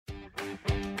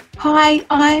Hi,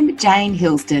 I'm Jane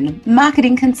Hilsden,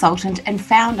 marketing consultant and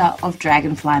founder of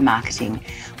Dragonfly Marketing.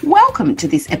 Welcome to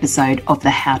this episode of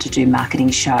the How to Do Marketing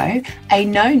Show, a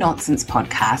no-nonsense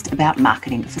podcast about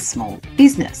marketing for small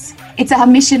business. It's our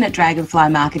mission at Dragonfly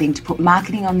Marketing to put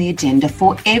marketing on the agenda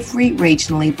for every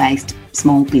regionally based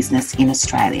small business in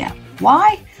Australia.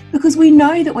 Why? Because we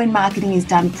know that when marketing is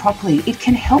done properly, it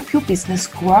can help your business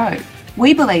grow.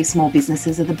 We believe small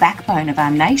businesses are the backbone of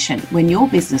our nation. When your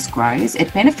business grows,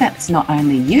 it benefits not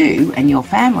only you and your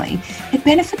family, it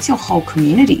benefits your whole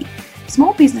community.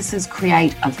 Small businesses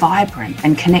create a vibrant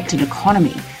and connected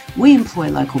economy. We employ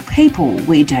local people,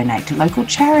 we donate to local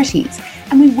charities,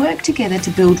 and we work together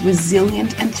to build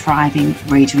resilient and thriving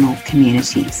regional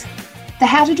communities. The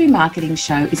How to Do Marketing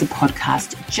Show is a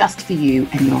podcast just for you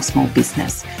and your small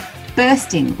business.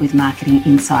 Bursting with marketing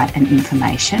insight and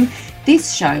information,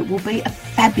 this show will be a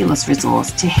fabulous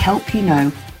resource to help you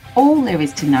know all there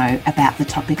is to know about the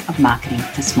topic of marketing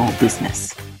for small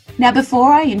business. Now,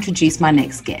 before I introduce my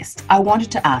next guest, I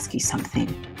wanted to ask you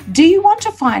something. Do you want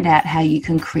to find out how you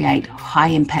can create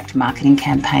high-impact marketing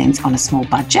campaigns on a small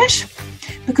budget?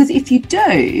 Because if you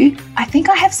do, I think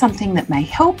I have something that may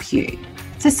help you.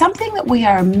 So something that we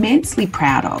are immensely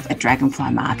proud of at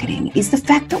Dragonfly Marketing is the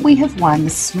fact that we have won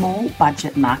the Small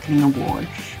Budget Marketing Award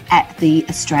at the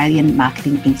Australian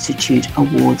Marketing Institute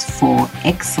Awards for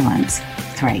Excellence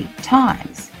 3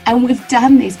 times. And we've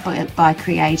done this by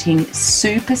creating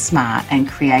super smart and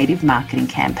creative marketing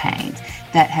campaigns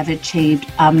that have achieved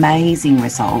amazing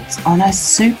results on a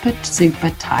super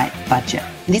tight budget.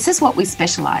 This is what we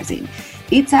specialise in.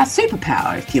 It's our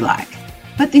superpower, if you like.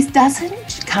 But this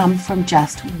doesn't come from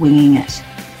just winging it.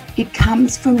 It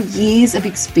comes from years of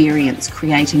experience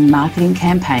creating marketing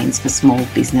campaigns for small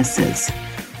businesses.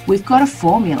 We've got a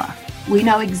formula. We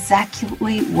know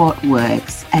exactly what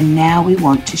works, and now we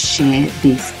want to share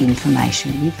this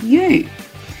information with you.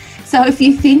 So if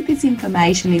you think this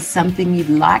information is something you'd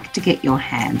like to get your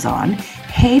hands on,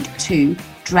 head to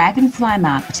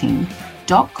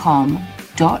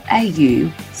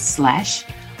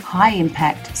dragonflymarketing.com.au/high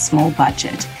impact small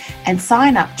budget and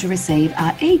sign up to receive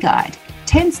our e-guide,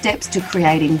 10 steps to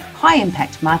creating high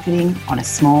impact marketing on a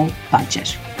small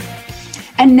budget.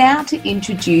 And now to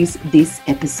introduce this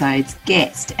episode's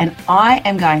guest, and I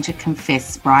am going to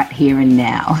confess right here and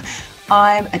now,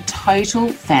 I'm a total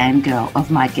fangirl of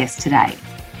my guest today.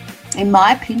 In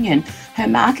my opinion, her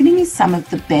marketing is some of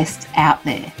the best out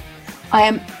there. I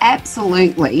am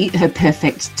absolutely her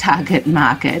perfect target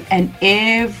market, and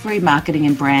every marketing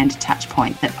and brand touch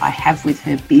point that I have with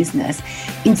her business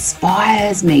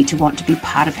inspires me to want to be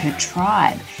part of her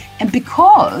tribe. And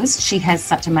because she has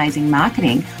such amazing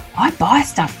marketing, I buy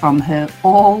stuff from her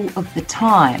all of the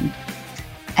time.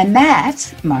 And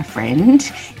that, my friend,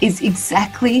 is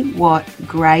exactly what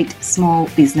great small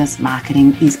business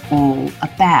marketing is all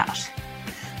about.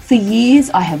 For years,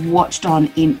 I have watched on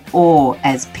in awe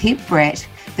as Pip Brett,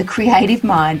 the creative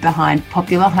mind behind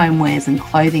popular homewares and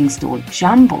clothing store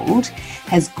Jumbled,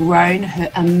 has grown her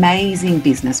amazing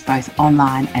business both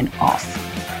online and off.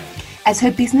 As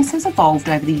her business has evolved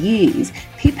over the years,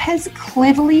 Pip has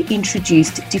cleverly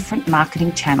introduced different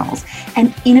marketing channels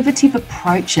and innovative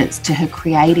approaches to her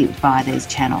creative via these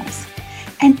channels.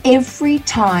 And every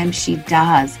time she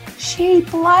does, she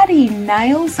bloody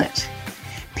nails it.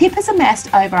 Pip has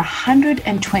amassed over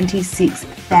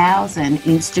 126,000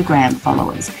 Instagram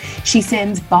followers. She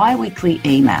sends bi-weekly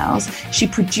emails, she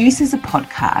produces a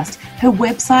podcast, her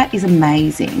website is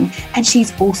amazing, and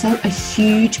she's also a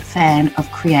huge fan of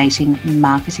creating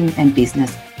marketing and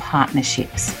business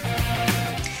partnerships.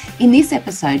 In this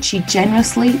episode, she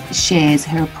generously shares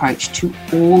her approach to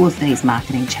all of these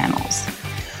marketing channels.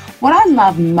 What I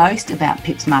love most about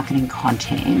Pip's marketing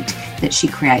content that she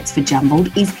creates for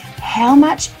Jumbled is how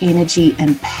much energy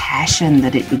and passion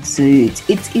that it exudes.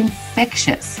 It's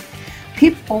infectious.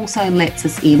 Pip also lets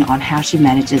us in on how she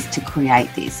manages to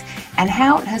create this and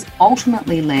how it has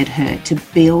ultimately led her to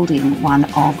building one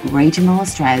of regional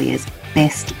Australia's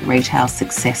best retail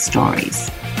success stories.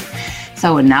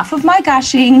 So enough of my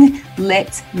gushing,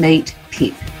 let's meet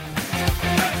Pip.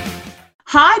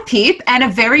 Hi Pip, and a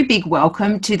very big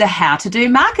welcome to the How to Do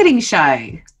Marketing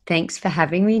Show. Thanks for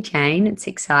having me, Jane. It's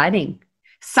exciting.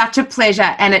 Such a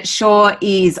pleasure, and it sure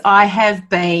is. I have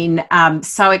been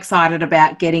so excited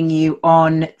about getting you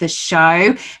on the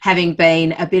show, having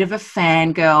been a bit of a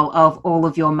fangirl of all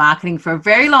of your marketing for a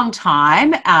very long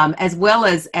time, as well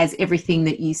as everything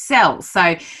that you sell.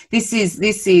 So this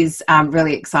is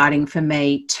really exciting for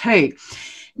me too.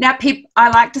 Now, Pip, I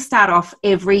like to start off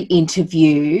every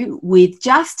interview with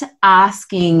just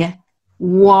asking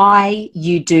why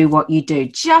you do what you do,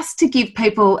 just to give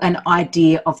people an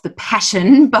idea of the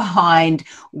passion behind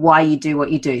why you do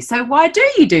what you do. So why do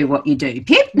you do what you do,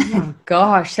 Pip? Oh,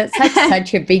 gosh, that's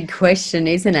such a big question,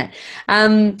 isn't it?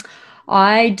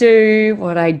 I do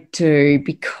what I do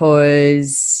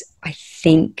because I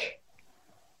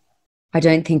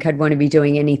don't think I'd want to be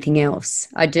doing anything else.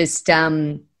 I just,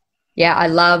 I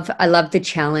love the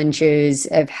challenges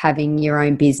of having your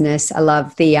own business. I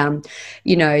love the,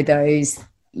 those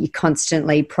you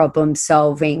constantly problem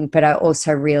solving, but I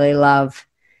also really love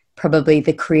probably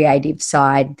the creative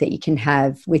side that you can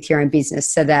have with your own business.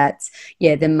 So that's,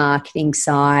 the marketing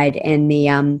side and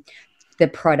the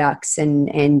products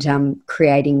and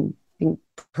creating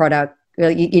product,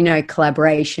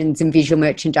 collaborations and visual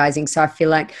merchandising. So I feel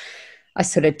like I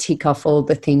sort of tick off all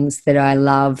the things that I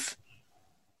love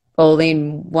all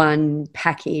in one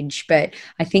package. But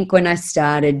I think when I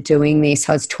started doing this,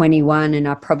 I was 21 and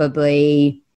I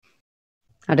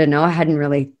hadn't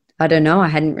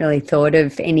really thought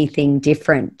of anything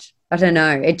different. I don't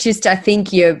know. I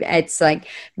think it's like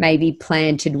maybe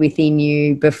planted within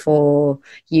you before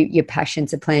your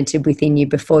passions are planted within you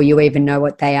before you even know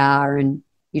what they are, and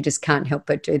you just can't help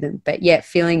but do them. But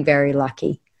feeling very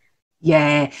lucky.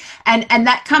 Yeah. And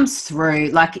that comes through.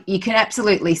 Like, you can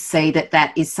absolutely see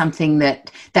that is something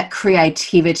that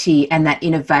creativity and that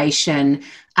innovation,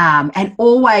 and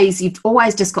you've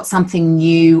always just got something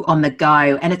new on the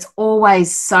go, and it's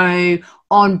always so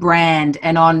on brand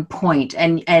and on point.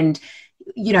 And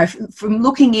from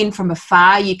looking in from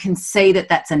afar, you can see that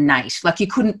that's innate. Like, you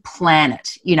couldn't plan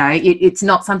it. It's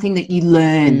not something that you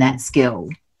learn, that skill.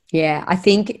 Yeah, I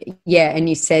think, and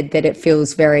you said that it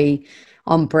feels very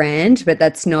on brand, but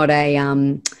that's not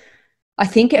I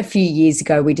think a few years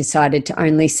ago we decided to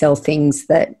only sell things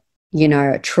that,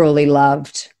 truly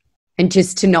loved, and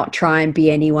just to not try and be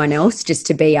anyone else, just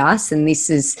to be us. And this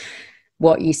is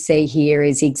what you see here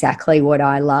is exactly what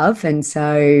I love. And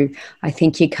so I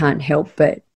think you can't help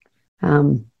but,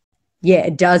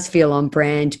 it does feel on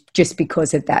brand just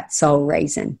because of that sole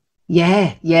reason.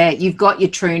 Yeah. You've got your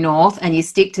true north and you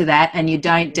stick to that and you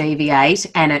don't deviate,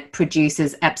 and it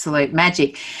produces absolute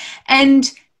magic. And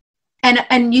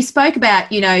you spoke about,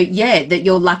 that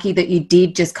you're lucky that you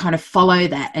did just kind of follow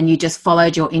that and you just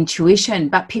followed your intuition.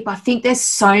 But people, I think there's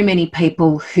so many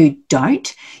people who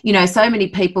don't, so many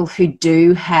people who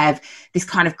do have this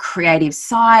kind of creative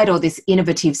side or this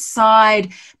innovative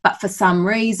side, but for some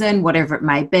reason, whatever it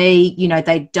may be,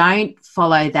 they don't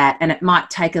follow that, and it might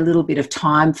take a little bit of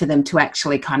time for them to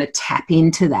actually kind of tap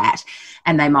into that.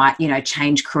 And they might,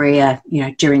 change career,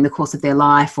 during the course of their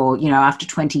life, or, after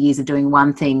 20 years of doing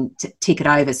one thing, to tick it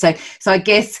over. So I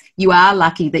guess you are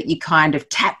lucky that you kind of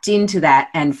tapped into that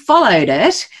and followed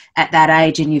it at that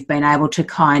age, and you've been able to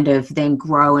kind of then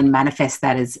grow and manifest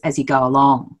that as you go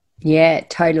along. Yeah,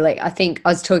 totally. I think I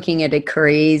was talking at a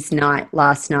careers night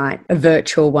last night, a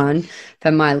virtual one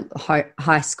for my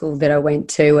high school that I went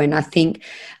to. And I think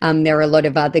there were a lot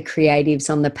of other creatives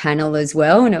on the panel as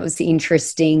well. And it was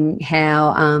interesting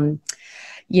how,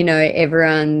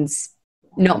 everyone's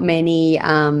not many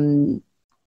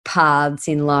paths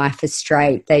in life are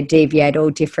straight. They deviate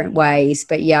all different ways.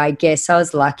 But I guess I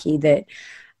was lucky that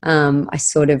I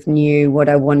sort of knew what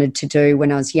I wanted to do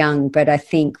when I was young. But I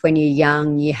think when you're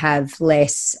young, you have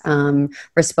less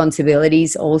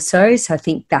responsibilities also. So I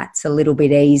think that's a little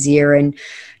bit easier and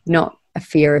not a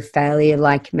fear of failure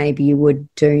like maybe you would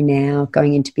do now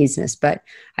going into business. But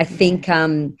I think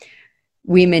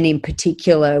women in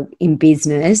particular in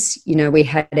business, we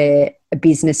had a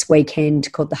business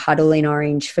weekend called the Huddle in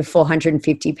Orange for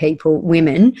 450 people,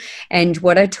 women. And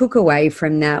what I took away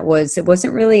from that was it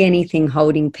wasn't really anything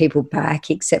holding people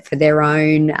back except for their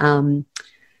own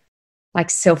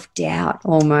self-doubt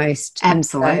almost.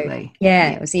 Absolutely. So,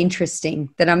 it was interesting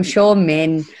that I'm sure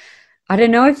men, I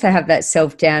don't know if they have that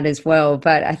self-doubt as well,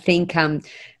 but I think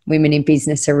women in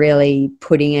business are really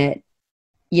putting it,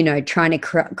 trying to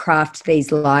craft these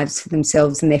lives for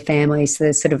themselves and their families. So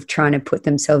they're sort of trying to put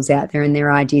themselves out there and their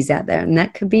ideas out there. And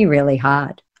that could be really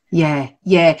hard. Yeah.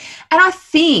 And I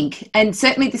think, and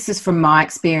certainly this is from my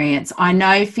experience, I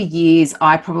know for years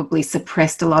I probably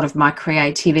suppressed a lot of my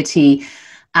creativity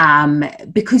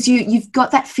because you've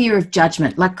got that fear of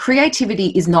judgment. Like, creativity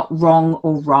is not wrong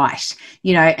or right,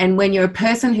 and when you're a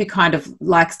person who kind of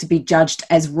likes to be judged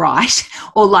as right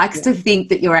or likes to think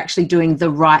that you're actually doing the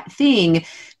right thing,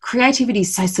 creativity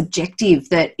is so subjective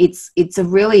that it's a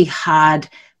really hard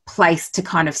place to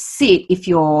kind of sit if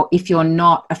you're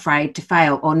not afraid to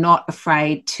fail or not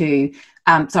afraid to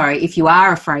if you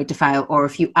are afraid to fail, or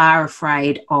if you are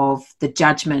afraid of the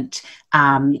judgment,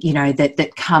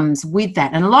 that comes with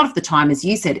that. And a lot of the time, as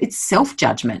you said, it's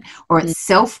self-judgment or it's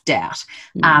self-doubt.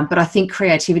 But I think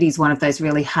creativity is one of those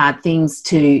really hard things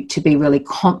to be really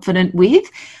confident with.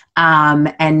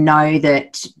 And know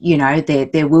that,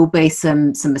 there will be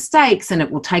some mistakes, and it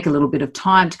will take a little bit of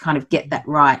time to kind of get that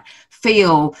right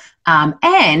feel,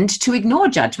 and to ignore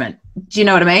judgment. Do you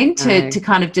know what I mean? To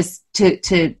kind of just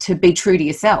to be true to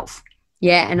yourself.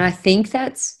 Yeah, and I think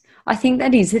that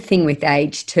is the thing with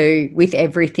age too, with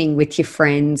everything, with your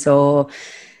friends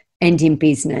and in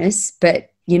business, but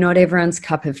you're not everyone's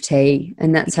cup of tea,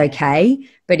 and that's okay.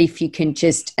 But if you can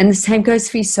and the same goes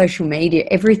for your social media,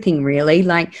 everything really,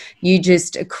 like you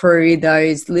just accrue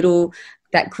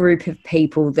that group of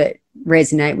people that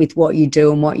resonate with what you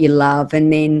do and what you love.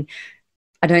 And then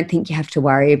I don't think you have to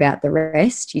worry about the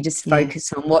rest. You just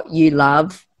focus on what you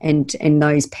love and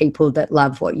those people that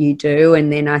love what you do.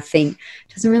 And then I think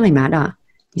it doesn't really matter.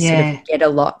 You sort of get a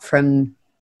lot from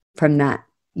that.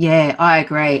 Yeah, I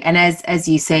agree. And as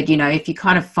you said, if you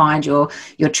kind of find your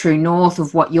true north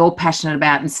of what you're passionate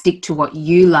about and stick to what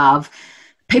you love,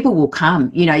 people will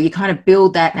come. You kind of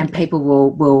build that, and people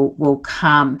will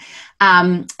come.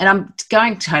 And I'm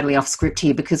going totally off script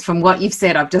here, because from what you've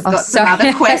said, I've just got some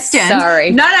other questions. Sorry.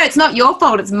 No, it's not your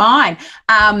fault. It's mine.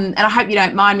 And I hope you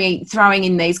don't mind me throwing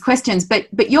in these questions.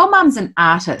 But your mum's an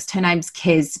artist. Her name's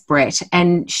Pip Brett,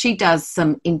 and she does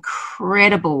some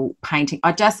incredible painting.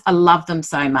 I love them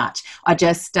so much. I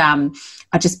just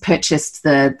purchased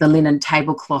the linen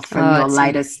tablecloth from your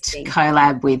latest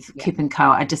collab with Pip &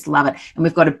 Co. I just love it. And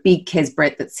we've got a big Pip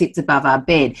Brett that sits above our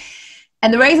bed.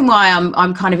 And the reason why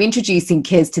I'm kind of introducing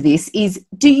Kez to this is,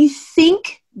 do you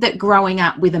think that growing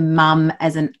up with a mum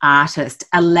as an artist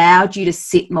allowed you to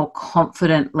sit more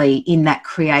confidently in that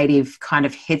creative kind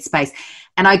of headspace?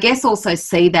 And I guess also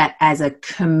see that as a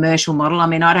commercial model. I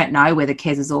mean, I don't know whether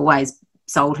Kez has always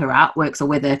sold her artworks or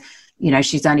whether,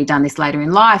 she's only done this later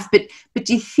in life. But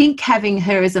do you think having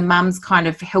her as a mum's kind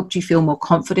of helped you feel more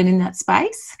confident in that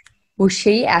space? Well,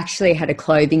 she actually had a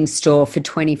clothing store for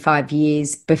 25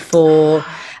 years before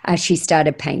she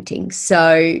started painting.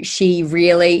 So she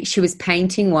was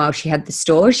painting while she had the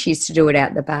store. She used to do it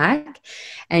out the back.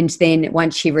 And then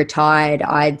once she retired,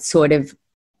 I'd sort of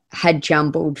had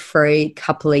Jumbled for a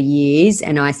couple of years,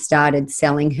 and I started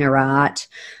selling her art,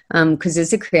 because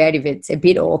as a creative, it's a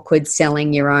bit awkward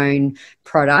selling your own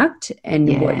product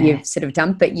and what you've sort of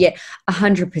done. But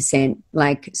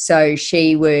 100%. So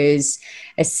she was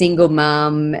a single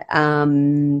mum,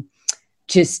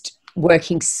 just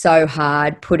working so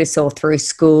hard, put us all through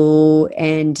school,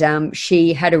 and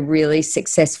she had a really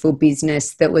successful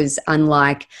business that was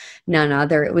unlike none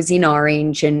other. It was in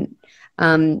Orange, and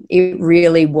it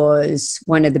really was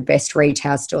one of the best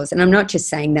retail stores. And I'm not just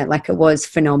saying that, it was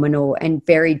phenomenal and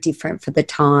very different for the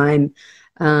time,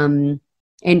 and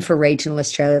for regional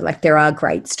Australia. There are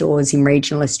great stores in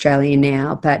regional Australia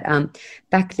now, but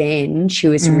back then she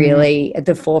was really at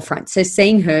the forefront. So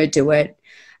seeing her do it,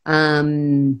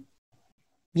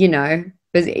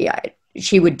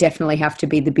 she would definitely have to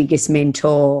be the biggest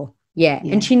mentor. Yeah.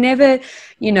 And she never,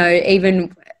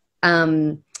 even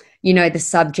the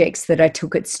subjects that I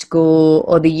took at school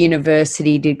or the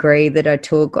university degree that I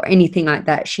took or anything like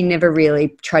that, she never really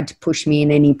tried to push me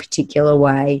in any particular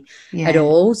way at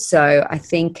all. So I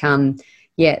think,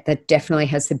 that definitely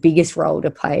has the biggest role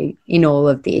to play in all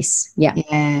of this. Yeah.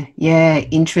 Yeah.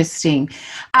 Interesting.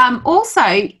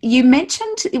 Also, you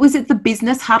mentioned, was it the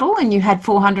business huddle, and you had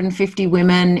 450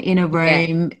 women in a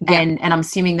room, and I'm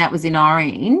assuming that was in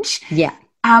Orange. Yeah.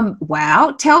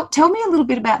 Wow. Tell me a little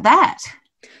bit about that.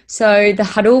 So the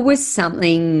huddle was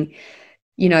something,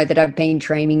 that I've been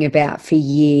dreaming about for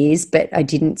years, but I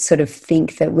didn't sort of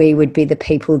think that we would be the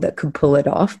people that could pull it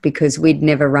off, because we'd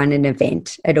never run an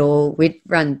event at all. We'd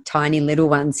run tiny little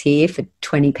ones here for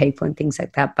 20 people and things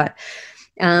like that. But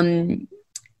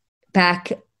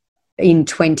back in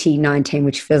 2019,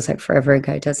 which feels like forever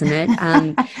ago, doesn't it?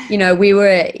 We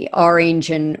were Orange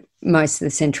and most of the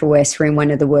Central West were in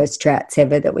one of the worst droughts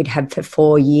ever that we'd had for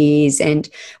 4 years. And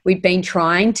we'd been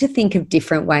trying to think of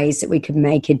different ways that we could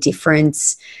make a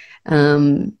difference.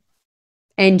 And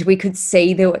we could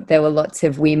see that there were lots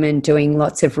of women doing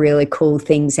lots of really cool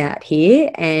things out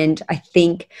here. And I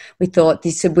think we thought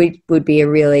this would be a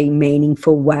really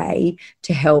meaningful way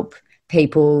to help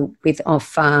people with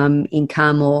off-farm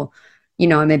income, or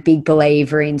I'm a big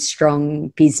believer in strong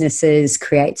businesses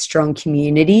create strong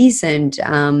communities,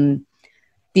 and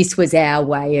this was our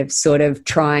way of sort of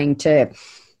trying to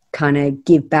kind of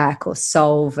give back or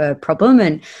solve a problem.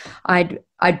 And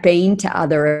I'd been to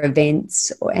other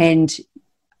events, and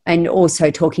and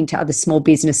also talking to other small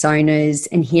business owners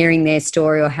and hearing their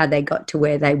story or how they got to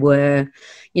where they were.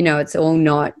 You know, it's all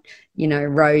not, you know,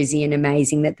 rosy and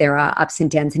amazing, that there are ups and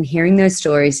downs, and hearing those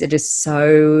stories are just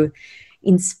so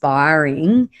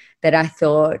inspiring that I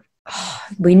thought, oh,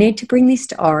 we need to bring this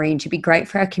to Orange. It'd be great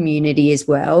for our community as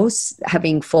well,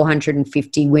 having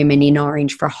 450 women in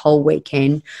Orange for a whole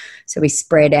weekend. So we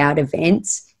spread out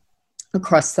events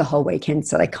across the whole weekend,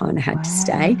 so they kind of had to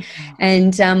stay.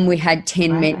 And we had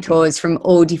 10 mentors from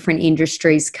all different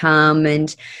industries come,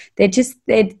 and their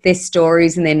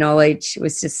stories and their knowledge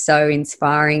was just so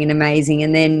inspiring and amazing.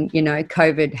 And then, you know,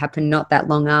 COVID happened not that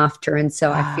long after, and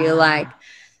so I feel like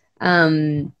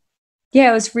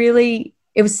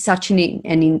it was such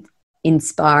an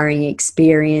inspiring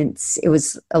experience. It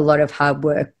was a lot of hard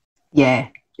work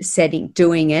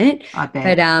doing it, I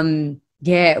bet. But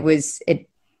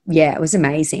it was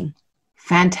amazing.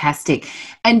 Fantastic.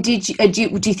 And do you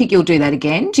think you'll do that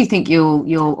again? Do you think you'll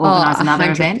organise another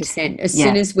 100%. Event? As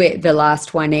soon as the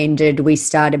last one ended, we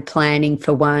started planning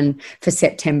for one for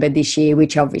September this year,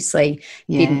 which obviously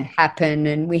didn't happen.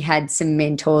 And we had some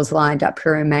mentors lined up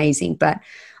who are amazing. But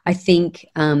I think,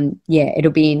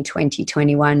 it'll be in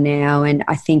 2021 now, and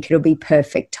I think it'll be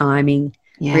perfect timing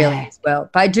really as well.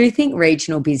 But I do think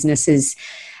regional businesses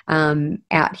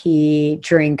out here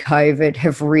during COVID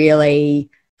have really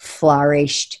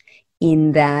flourished,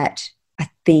 in that I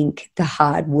think the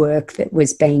hard work that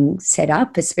was being set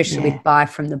up, especially with Buy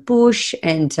from the Bush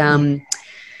and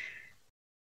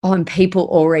on people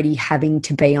already having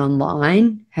to be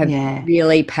online, have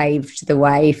really paved the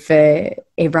way for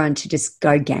everyone to just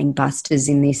go gangbusters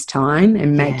in this time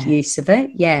and make use of it.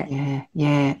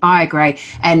 Yeah, I agree.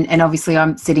 And obviously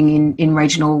I'm sitting in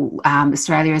regional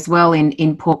Australia as well,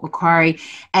 in Port Macquarie.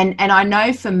 And I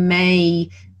know for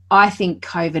me, I think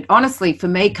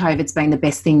COVID's been the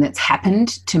best thing that's happened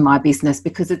to my business,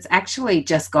 because it's actually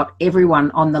just got everyone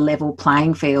on the level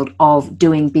playing field of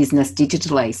doing business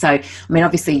digitally. So, I mean,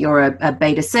 obviously you're a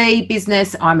B2C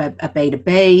business, I'm a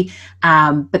B2B,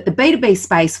 but the B2B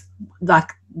space,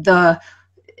 like the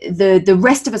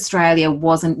rest of Australia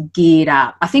wasn't geared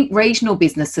up. I think regional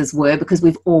businesses were, because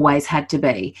we've always had to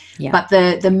be. Yeah. But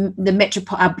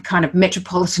the kind of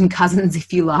metropolitan cousins,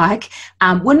 if you like,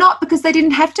 were not, because they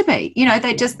didn't have to be. You know,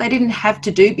 they didn't have to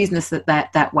do business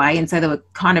that way, and so they were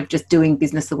kind of just doing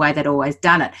business the way they'd always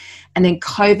done it. And then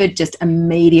COVID just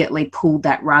immediately pulled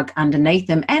that rug underneath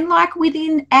them, and like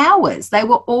within hours, they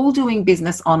were all doing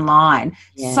business online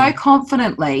so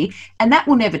confidently, and that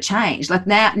will never change. Like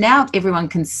now everyone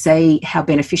can see how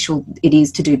beneficial it is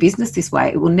to do business this way.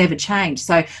 It will never change.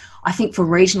 So I think for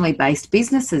regionally based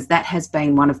businesses, that has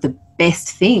been one of the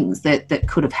best things that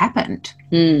could have happened.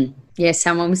 Yeah,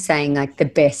 someone was saying like the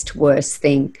best, worst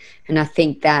thing. And I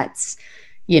think that's,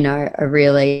 you know,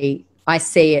 I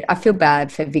see it. I feel bad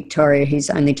for Victoria, who's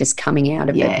only just coming out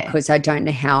of it, because I don't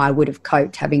know how I would have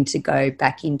coped having to go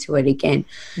back into it again.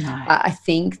 No. I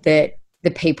think that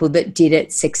the people that did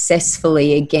it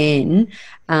successfully again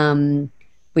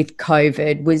with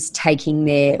COVID was taking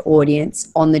their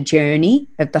audience on the journey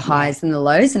of the highs and the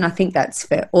lows. And I think that's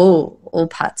for all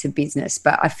parts of business.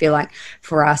 But I feel like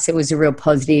for us, it was a real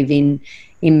positive in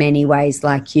many ways,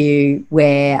 like you,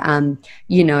 where,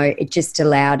 you know, it just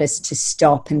allowed us to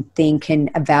stop and think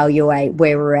and evaluate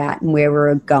where we're at and where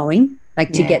we're going,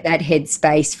 like to get that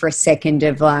headspace for a second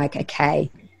of like,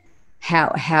 okay,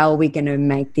 how are we going to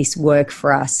make this work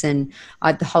for us? And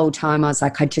the whole time I was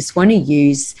like, I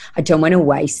don't want to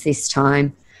waste this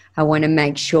time. I want to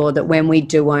make sure that when we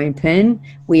do open,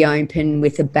 we open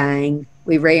with a bang.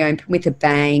 We reopen with a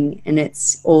bang, and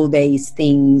it's all these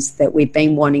things that we've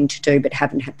been wanting to do but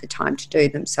haven't had the time to do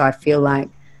them. So I feel like,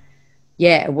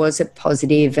 it was a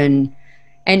positive, and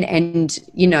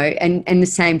you know, and the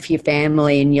same for your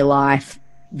family and your life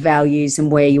values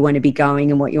and where you want to be going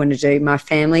and what you want to do. My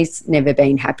family's never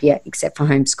been happier except for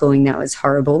homeschooling. That was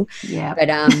horrible. Yeah. But,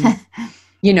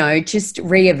 you know, just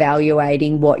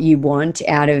reevaluating what you want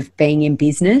out of being in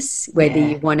business, whether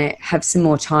you want to have some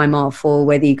more time off or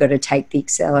whether you got to take the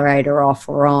accelerator off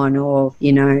or on, or,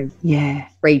 you know,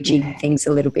 rejig things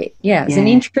a little bit. Yeah, it was an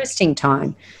interesting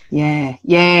time. Yeah,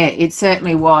 it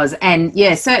certainly was. And,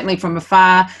 certainly from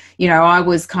afar, you know, I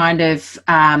was kind of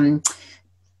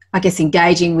I guess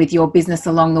engaging with your business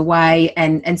along the way,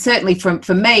 and certainly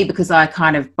for me, because I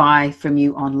kind of buy from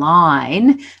you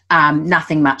online,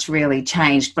 nothing much really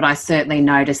changed, but I certainly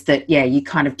noticed that, you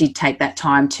kind of did take that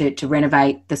time to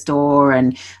renovate the store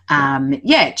and,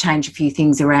 change a few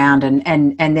things around.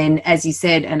 And then, as you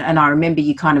said, and I remember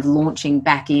you kind of launching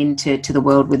back into the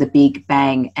world with a big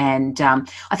bang. And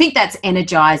I think that's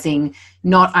energizing,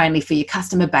 not only for your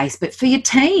customer base, but for your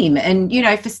team and,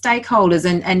 for stakeholders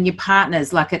and your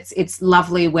partners. Like it's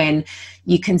lovely when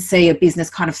you can see a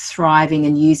business kind of thriving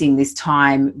and using this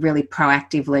time really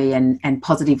proactively and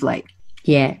positively.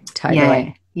 Yeah,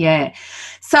 totally. Yeah.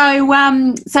 So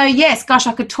yes, gosh,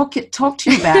 I could talk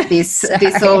to you about this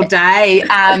all day.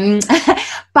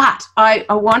 But I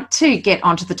want to get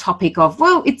onto the topic of,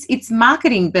 well, it's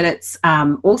marketing, but it's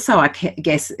also, I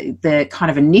guess, the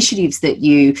kind of initiatives that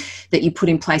you put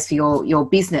in place for your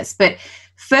business. But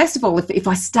first of all, if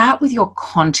I start with your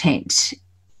content,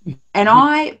 and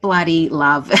I bloody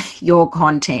love your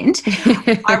content.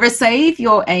 I receive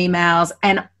your emails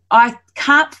and I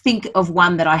can't think of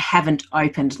one that I haven't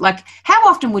opened. Like, how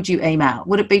often would you email?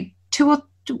 Would it be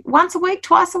once a week,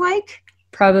 twice a week?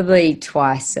 Probably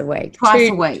twice a week. Twice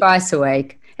a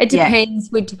week. It depends.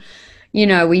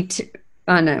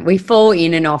 I know we fall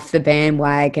in and off the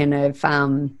bandwagon of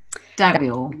don't we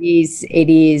all? It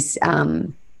is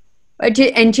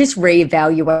and just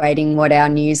reevaluating what our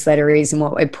newsletter is and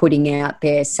what we're putting out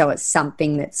there, so it's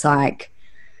something that's like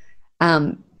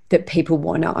that people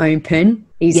want to open.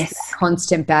 Is a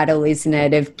constant battle, isn't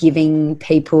it, of giving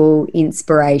people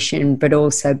inspiration but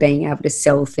also being able to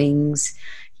sell things.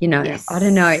 I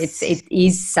don't know. It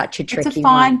is such a tricky. It's a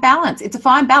fine balance.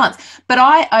 But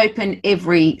I open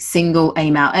every single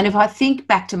email, and if I think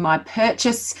back to my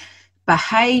purchase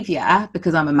behavior,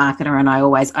 because I'm a marketer and I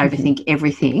always overthink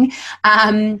everything,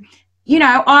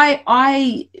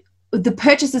 the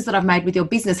purchases that I've made with your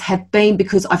business have been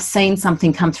because I've seen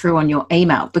something come through on your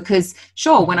email. Because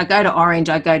sure, when I go to Orange,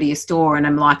 I go to your store and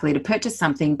I'm likely to purchase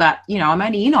something, but I'm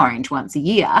only in Orange once a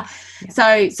year.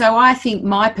 Yeah. So I think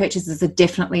my purchases are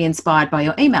definitely inspired by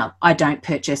your email. I don't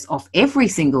purchase off every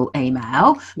single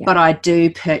email, but I do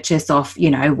purchase off,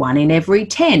 one in every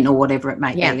 10 or whatever it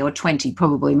may be, or 20,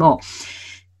 probably more.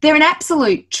 They're an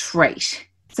absolute treat.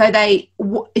 So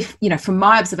from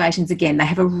my observations, again, they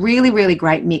have a really, really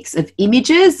great mix of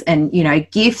images and,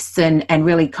 GIFs and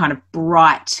really kind of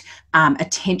bright,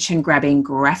 attention-grabbing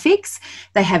graphics.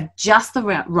 They have just the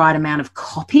right amount of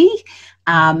copy,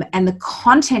 and the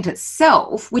content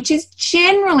itself, which is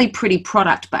generally pretty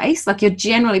product-based, like you're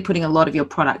generally putting a lot of your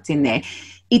products in there.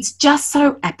 It's just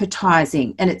so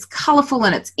appetizing and it's colourful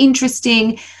and it's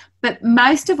interesting, but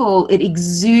most of all, it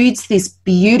exudes this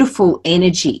beautiful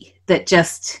energy that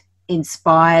just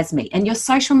inspires me. And your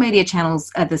social media channels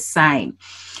are the same.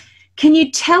 Can you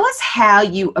tell us how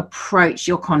you approach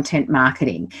your content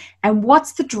marketing and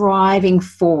what's the driving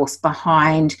force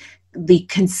behind the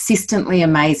consistently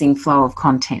amazing flow of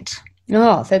content?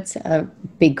 Oh, that's a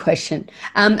big question.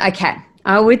 Okay.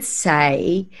 I would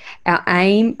say our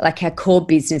aim, like our core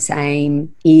business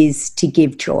aim, is to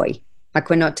give joy. Like,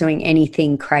 we're not doing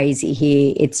anything crazy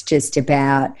here. It's just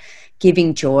about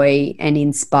giving joy and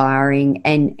inspiring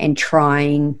and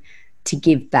trying to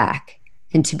give back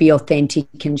and to be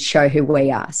authentic and show who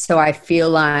we are. So I feel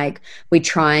like we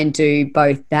try and do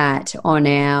both that on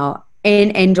our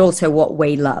and also what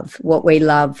we love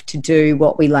to do,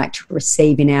 what we like to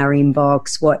receive in our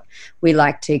inbox, what we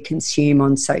like to consume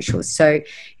on socials. So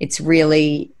it's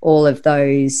really all of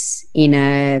those in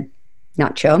a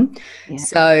nutshell. Yeah.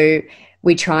 So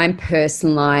we try and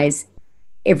personalize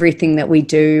everything that we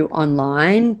do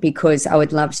online, because I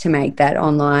would love to make that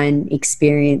online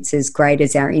experience as great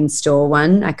as our in-store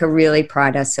one. Like, I really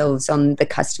pride ourselves on the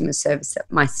customer service that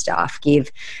my staff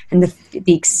give and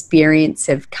the experience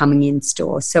of coming in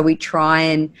store. So we try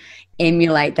and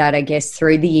emulate that, I guess,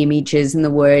 through the images and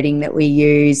the wording that we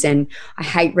use. And I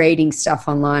hate reading stuff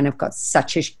online. I've got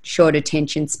such a short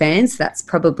attention span, so that's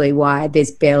probably why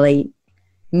there's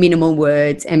minimal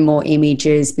words and more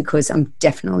images, because I'm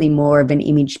definitely more of an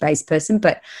image-based person.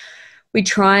 But we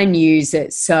try and use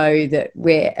it so that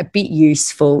we're a bit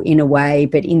useful in a way,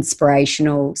 but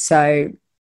inspirational. So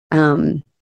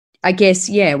I guess,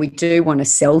 we do want to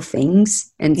sell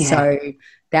things. And so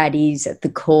that is at the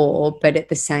core, but at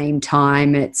the same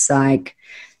time, it's like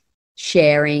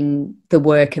sharing the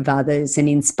work of others and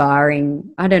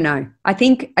inspiring. I don't know. I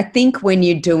think when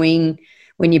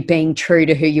you're being true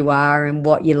to who you are and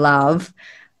what you love,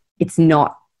 it's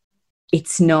not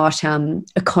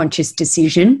a conscious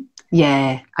decision.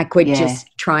 Yeah. Like, we're just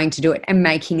trying to do it and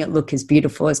making it look as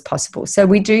beautiful as possible. So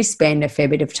we do spend a fair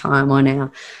bit of time on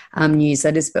our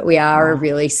newsletters, but we are a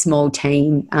really small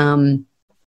team.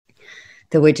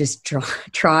 that we're just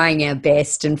trying our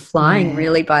best and flying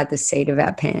really by the seat of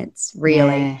our pants,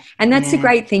 really. Yeah. And that's the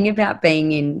great thing about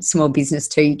being in small business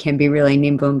too. You can be really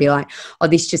nimble and be like, oh,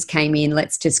 this just came in.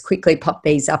 Let's just quickly pop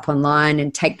these up online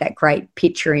and take that great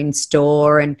picture in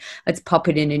store and let's pop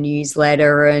it in a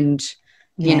newsletter. And,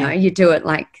 you know, you do it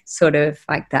like sort of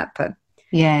like that. But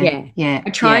I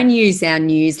try and use our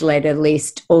newsletter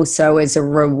list also as a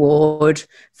reward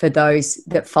for those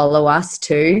that follow us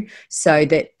too, so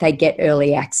that they get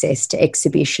early access to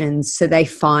exhibitions, so they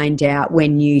find out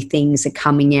when new things are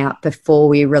coming out before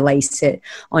we release it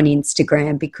on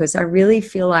Instagram. Because I really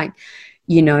feel like,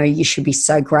 you know, you should be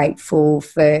so grateful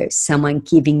for someone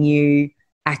giving you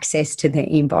access to their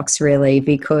inbox, really,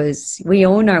 because we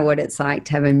all know what it's like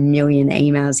to have a million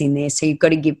emails in there. So you've got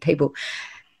to give people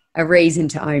a reason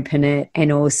to open it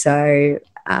and also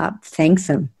thank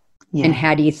them. Yeah. And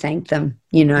how do you thank them,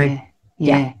 you know?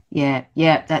 Yeah.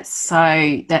 That's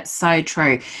so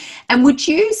true. And would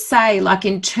you say, like,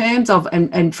 in terms of,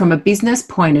 and from a business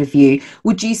point of view,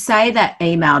 would you say that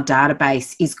email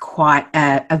database is quite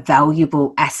a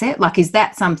valuable asset? Like, is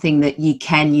that something that you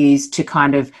can use to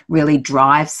kind of really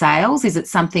drive sales? Is it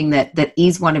something that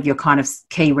is one of your kind of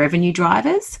key revenue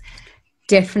drivers?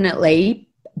 Definitely.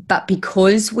 But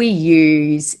because we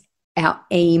use our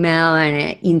email and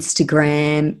our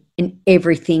Instagram and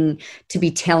everything to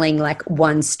be telling like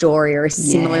one story or a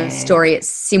similar story at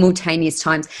simultaneous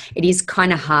times, it is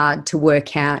kind of hard to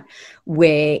work out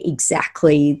where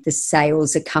exactly the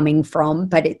sales are coming from.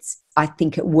 But I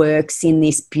think it works in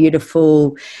this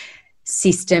beautiful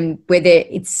system where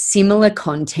it's similar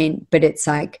content, but it's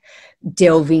like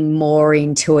delving more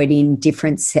into it in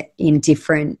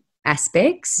different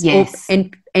aspects. Yes.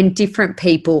 And different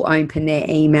people open their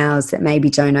emails that maybe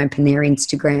don't open their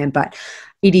Instagram, but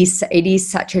it is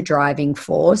such a driving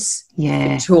force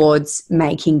towards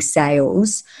making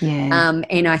sales.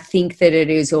 And I think that it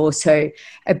is also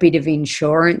a bit of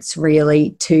insurance,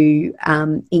 really, to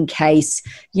in case,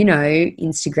 you know,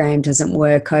 Instagram doesn't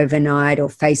work overnight, or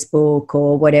Facebook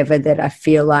or whatever, that I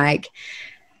feel like,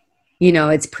 you know,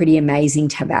 it's pretty amazing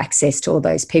to have access to all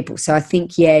those people. So I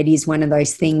think, it is one of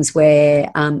those things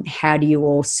where how do you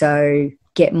also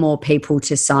get more people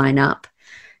to sign up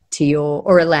to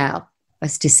or allow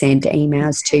us to send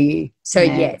emails to you? So,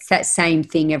 it's that same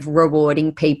thing of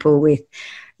rewarding people with,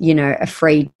 you know, a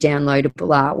free downloadable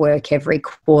artwork every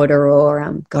quarter,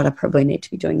 or, God, I probably need to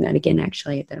be doing that again,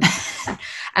 actually.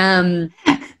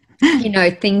 You know,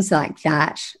 things like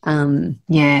that. But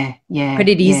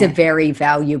it is a very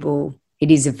valuable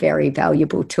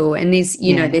tool. And there's,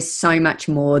 you know, there's so much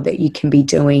more that you can be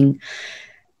doing,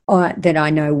 that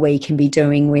I know we can be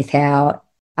doing with our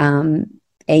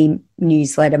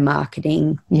newsletter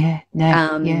marketing.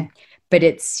 But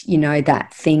it's, you know,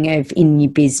 that thing of in your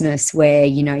business where,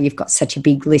 you know, you've got such a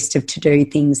big list of to-do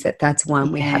things that's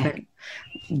one we haven't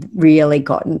really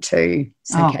gotten to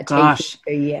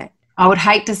yet. I would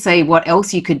hate to see what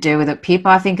else you could do with it, Pip.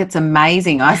 I think it's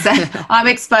amazing. I'm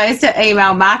exposed to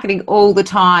email marketing all the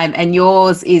time, and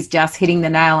yours is just hitting the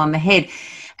nail on the head.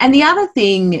 And the other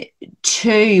thing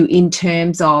too, in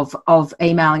terms of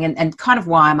emailing, and kind of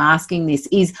why I'm asking this,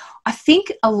 is I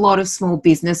think a lot of small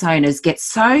business owners get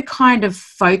so kind of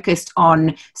focused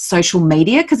on social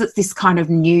media because it's this kind of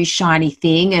new shiny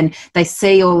thing, and they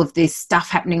see all of this stuff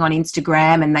happening on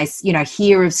Instagram, and they, you know,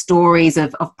 hear of stories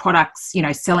of products, you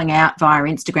know, selling out via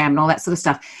Instagram and all that sort of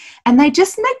stuff. And they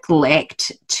just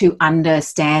neglect to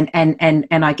understand and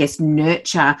I guess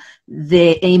nurture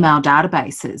their email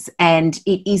databases. And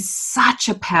it is such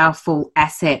a powerful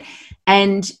asset.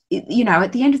 And, you know,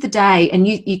 at the end of the day, and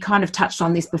you kind of touched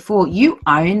on this before, you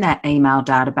own that email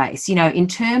database, you know, in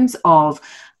terms of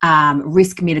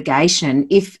risk mitigation.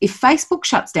 If Facebook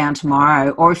shuts down tomorrow,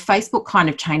 or if Facebook kind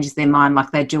of changes their mind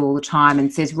like they do all the time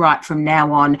and says, right, from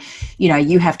now on, you know,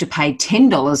 you have to pay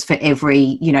 $10 for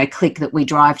every, you know, click that we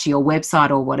drive to your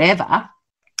website or whatever,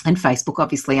 and Facebook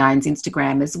obviously owns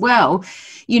Instagram as well,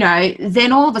 you know,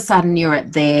 then all of a sudden you're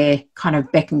at their kind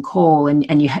of beck and call,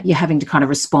 and you're having to kind of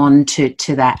respond to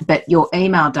that. But your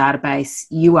email database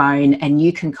you own, and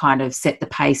you can kind of set the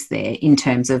pace there in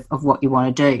terms of what you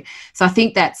want to do. So I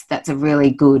think that's a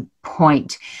really good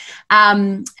point.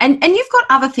 And you've got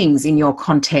other things in your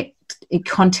content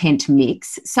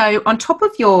mix. So on top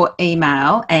of your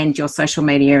email and your social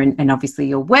media and obviously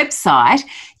your website,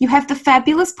 you have the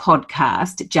fabulous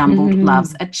podcast, Jumbled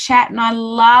Loves a Chat. And I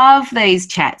love these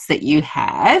chats that you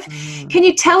have. Can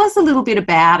you tell us a little bit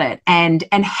about it and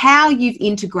how you've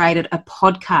integrated a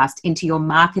podcast into your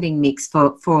marketing mix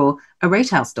for a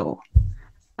retail store?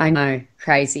 I know,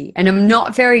 crazy. And I'm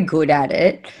not very good at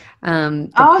it.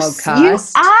 Podcast. You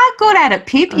are good at it,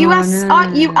 Pip. You are.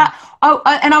 You are.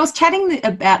 And I was chatting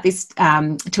about this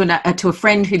to a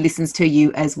friend who listens to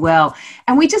you as well,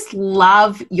 and we just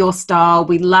love your style.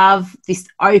 We love this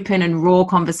open and raw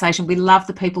conversation. We love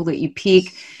the people that you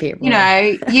pick.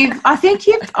 I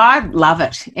love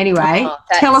it. Anyway,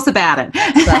 tell us about it.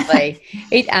 Lovely.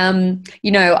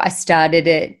 I started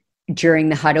it during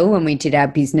the huddle when we did our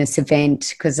business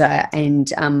event because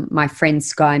my friend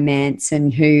Sky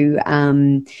Manson, who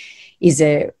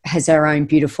has her own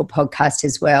beautiful podcast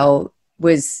as well,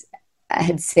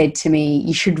 had said to me,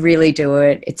 you should really do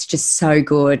it. It's just so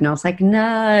good. And I was like,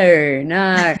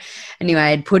 no. Anyway,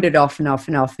 I'd put it off and off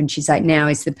and off. And she's like, now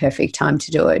is the perfect time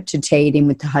to do it, to tee it in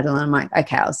with the huddle. And I'm like,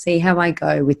 okay, I'll see how I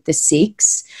go with the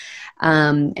 6.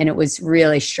 And it was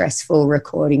really stressful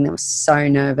recording. I was so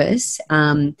nervous.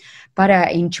 But I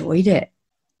enjoyed it.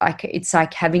 It's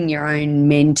like having your own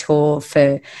mentor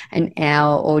for an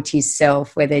hour all to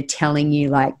yourself, where they're telling you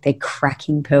like they're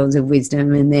cracking pearls of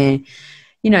wisdom, and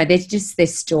there's just their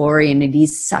story, and it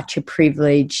is such a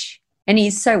privilege, and it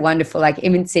is so wonderful. Like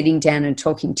even sitting down and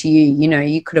talking to you,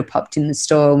 you could have popped in the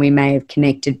store and we may have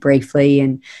connected briefly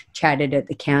and chatted at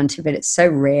the counter, but it's so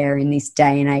rare in this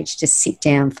day and age to sit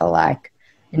down for like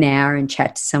an hour and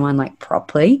chat to someone like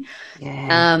properly.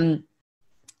 Yeah.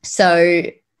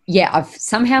 I've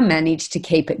somehow managed to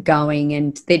keep it going,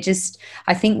 and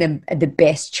I think the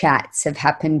best chats have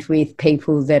happened with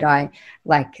people that I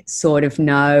like sort of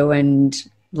know and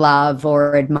love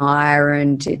or admire,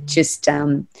 and it just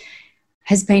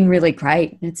has been really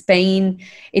great.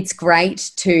 It's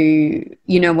great to,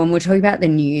 when we're talking about the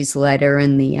newsletter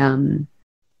and the and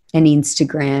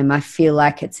Instagram, I feel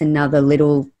like it's another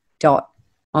little dot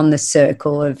on the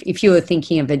circle of, if you were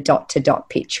thinking of a dot-to-dot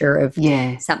picture of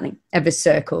something, of a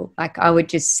circle, like I would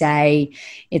just say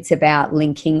it's about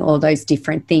linking all those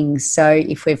different things. So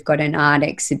if we've got an art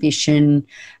exhibition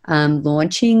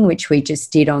launching, which we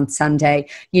just did on Sunday,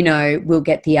 we'll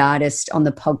get the artist on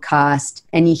the podcast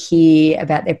and you hear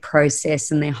about their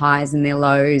process and their highs and their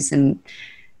lows and,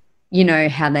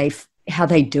 how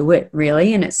they do it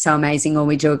really. And it's so amazing. Or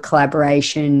we do a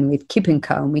collaboration with Kip &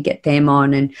 Co and we get them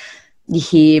on, and you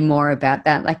hear more about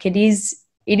that. Like it is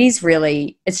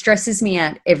really, it stresses me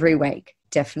out every week,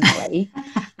 definitely.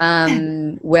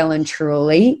 Well and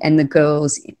truly, and the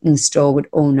girls in the store would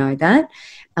all know that.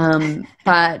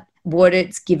 But what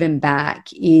it's given back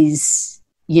is,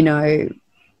 you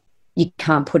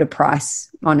can't put a price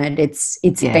on it. It's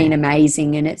been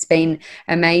amazing, and it's been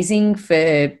amazing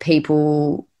for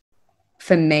people,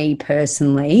 for me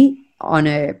personally,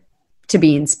 to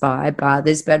be inspired by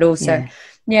others, but also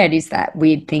it is that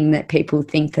weird thing that people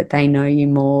think that they know you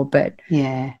more. But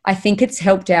I think it's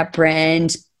helped our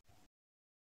brand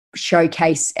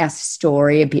showcase our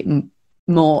story a bit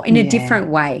more in a different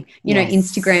way.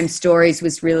 Instagram stories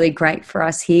was really great for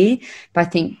us here, but I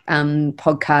think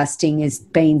podcasting has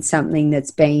been something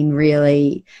that's been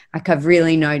really, like, I've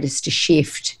really noticed a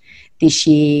shift this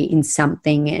year in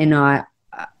something, and I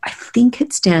think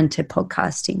it's down to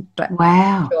podcasting. But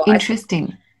wow,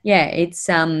 interesting. It's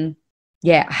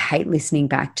I hate listening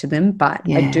back to them, but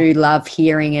I do love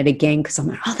hearing it again, because I'm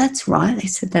like, oh, that's right, they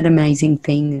said that amazing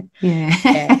thing.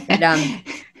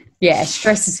 It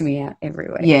stresses me out every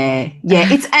week.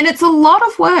 It's a lot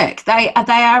of work. They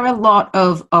are a lot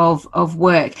of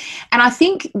work, and I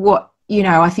think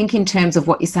I think in terms of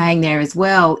what you're saying there as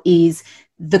well is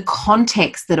the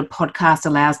context that a podcast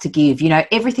allows to give.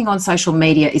 Everything on social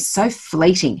media is so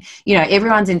fleeting.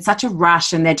 Everyone's in such a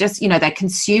rush, and they're just, they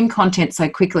consume content so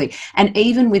quickly. And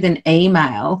even with an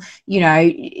email,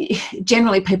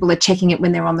 generally people are checking it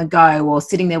when they're on the go or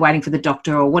sitting there waiting for the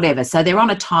doctor or whatever. So they're on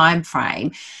a time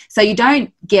frame. So you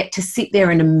don't get to sit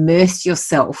there and immerse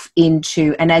yourself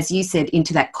into, and as you said,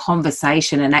 into that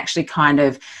conversation, and actually kind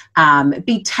of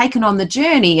be taken on the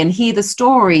journey and hear the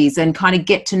stories and kind of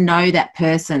get to know that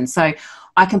person. So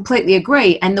I completely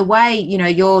agree. And the way,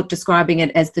 you're describing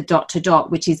it as the dot to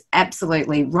dot, which is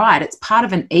absolutely right. It's part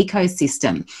of an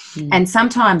ecosystem. And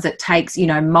sometimes it takes,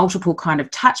 multiple kind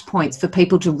of touch points for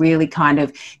people to really kind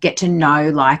of get to know,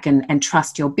 like, and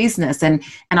trust your business. And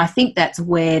I think that's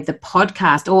where the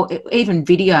podcast, or even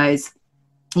videos,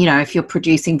 if you're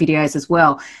producing videos as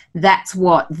well, that's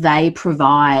what they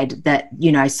provide that,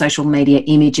 social media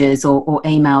images or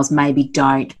emails maybe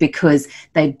don't, because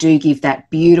they do give that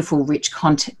beautiful, rich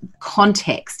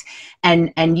context.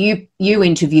 And you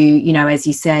interview, as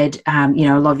you said, a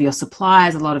lot of your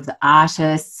suppliers, a lot of the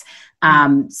artists.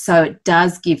 So it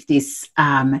does give this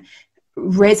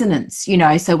resonance,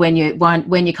 so when you're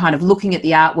kind of looking at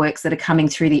the artworks that are coming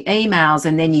through the emails,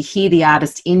 and then you hear the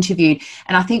artist interviewed.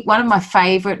 And I think one of my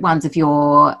favorite ones of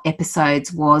your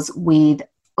episodes was with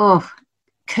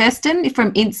Kirsten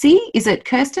from Incy. Is it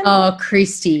Kirsten? Oh,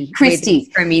 Christy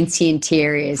from Incy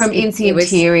Interiors. From Incy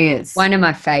Interiors. One of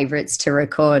my favourites to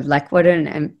record. Like, what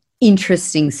an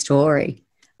interesting story.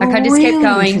 Like, I just kept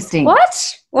going,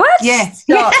 what? Yeah.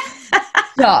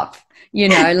 Stop. You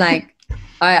know, like,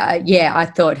 I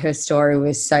thought her story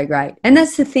was so great. And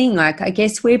that's the thing. Like, I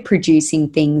guess we're producing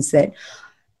things that,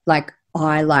 like,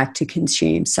 I like to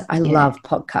consume. So I love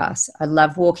podcasts. I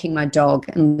love walking my dog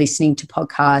and listening to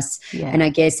podcasts. Yeah. And I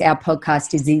guess our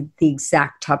podcast is the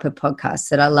exact type of podcast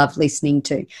that I love listening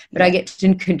to. But I get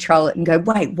to control it and go,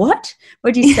 wait, what?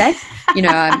 What did you say? You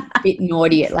know, I'm a bit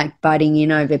naughty at like butting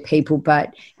in over people.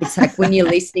 But it's like when you're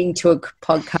listening to a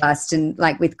podcast and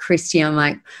like with Christy, I'm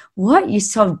like, what? You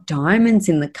saw diamonds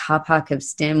in the car park of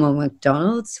Stanmore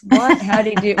McDonald's? What? How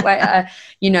did you,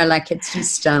 you know, like it's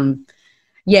just,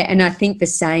 yeah, and I think the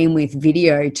same with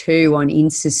video too on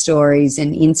Insta stories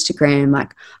and Instagram.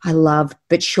 Like I love,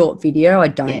 but short video. I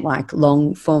don't like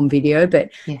long form video, but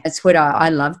that's what I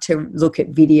love to look at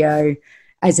video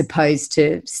as opposed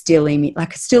to still image.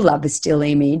 Like I still love a still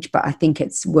image, but I think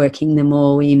it's working them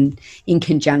all in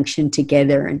conjunction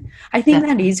together. And I think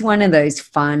that is one of those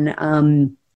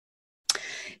fun,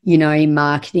 you know, in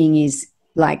marketing is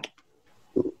like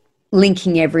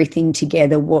linking everything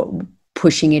together,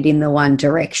 pushing it in the one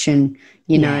direction,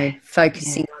 you know,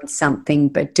 focusing on something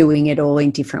but doing it all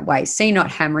in different ways. So you're not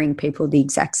hammering people the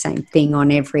exact same thing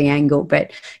on every angle,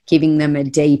 but giving them a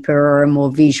deeper or a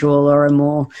more visual or a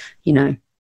more, you know.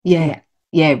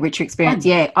 Richer experience.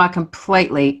 Yeah, I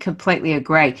completely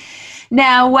agree.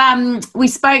 Now, we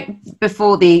spoke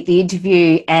before the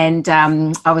interview and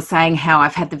I was saying how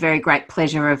I've had the very great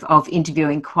pleasure of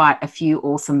interviewing quite a few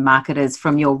awesome marketers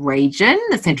from your region,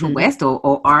 the Central West or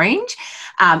Orange.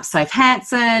 Soph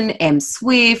Hansen, M.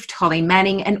 Swift, Holly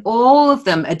Manning, and all of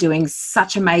them are doing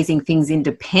such amazing things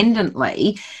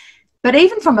independently. But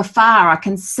even from afar, I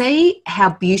can see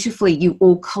how beautifully you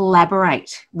all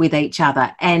collaborate with each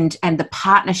other and the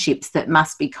partnerships that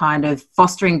must be kind of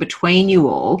fostering between you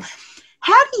all.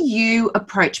 How do you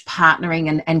approach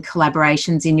partnering and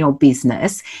collaborations in your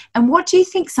business? And what do you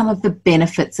think some of the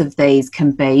benefits of these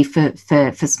can be for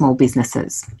small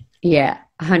businesses? Yeah,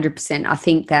 100%. I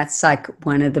think that's like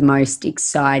one of the most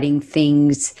exciting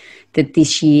things that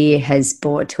this year has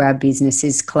brought to our business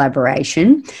is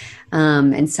collaboration.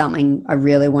 And something I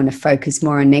really want to focus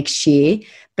more on next year.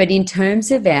 But in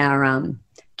terms of our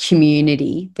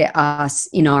community, there are us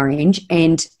in Orange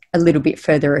and a little bit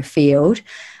further afield,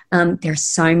 there are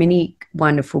so many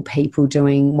wonderful people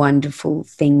doing wonderful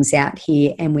things out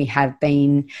here, and we have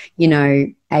been, you know,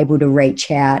 able to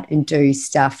reach out and do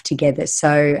stuff together.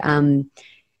 So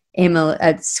Emma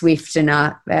at Swift and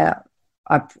I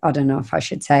don't know if I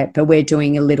should say it, but we're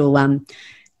doing a little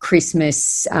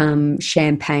Christmas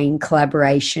champagne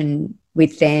collaboration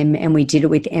with them, and we did it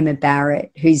with Emma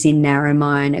Barrett, who's in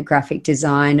Narromine, a graphic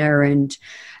designer, and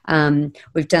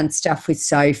we've done stuff with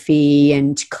Sophie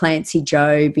and Clancy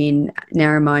Job in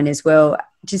Narromine as well.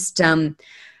 Just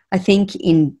I think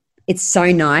it's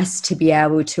so nice to be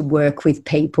able to work with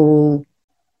people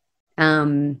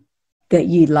that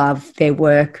you love their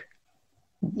work.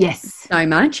 Yes, so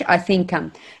much. I think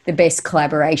the best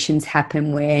collaborations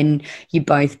happen when you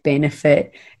both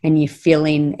benefit and you fill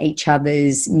in each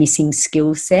other's missing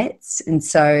skill sets. And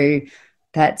so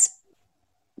that's,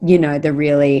 you know, the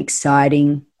really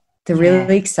exciting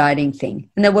thing.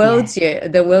 And the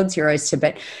world's your oyster,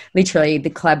 but literally the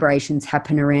collaborations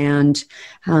happen around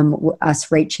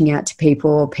us reaching out to people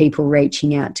or people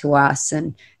reaching out to us.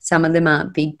 And some of them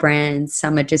aren't big brands,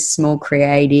 some are just small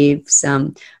creatives.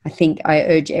 I think I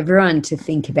urge everyone to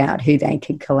think about who they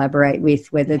could collaborate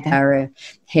with, whether they're a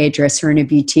hairdresser and a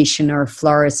beautician or a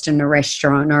florist and a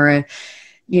restaurant or a,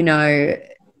 you know,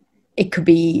 it could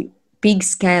be big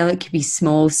scale, it could be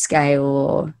small scale,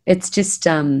 or it's just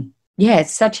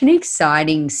it's such an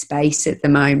exciting space at the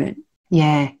moment.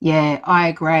 Yeah, I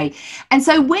agree. And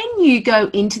so when you go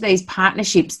into these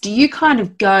partnerships, do you kind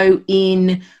of go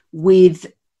in with,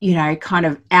 you know, kind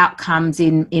of outcomes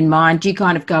in mind? Do you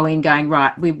kind of go in going,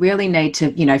 right, we really need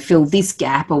to, you know, fill this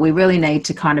gap, or we really need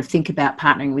to kind of think about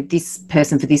partnering with this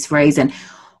person for this reason?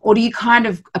 Or do you kind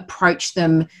of approach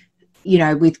them, you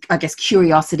know, with, I guess,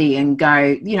 curiosity and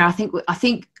go, you know, I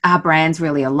think our brands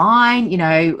really align, you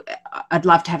know, I'd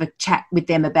love to have a chat with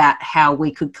them about how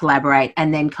we could collaborate,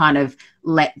 and then kind of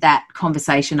let that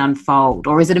conversation unfold?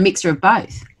 Or is it a mixture of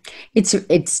both?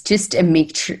 It's just a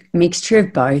mixture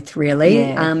of both, really.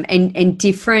 And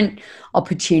different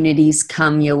opportunities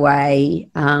come your way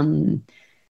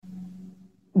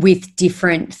with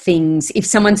different things. If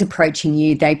someone's approaching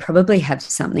you, they probably have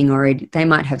something already. They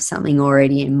might have something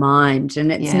already in mind,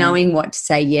 and it's knowing what to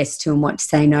say yes to and what to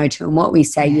say no to. And what we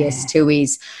say yes to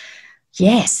is,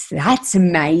 yes, that's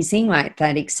amazing. Like,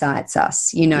 that excites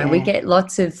us. You know, we get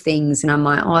lots of things and I'm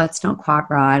like, oh, it's not quite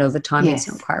right, or the timing's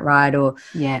not quite right, or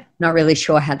not really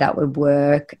sure how that would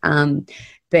work.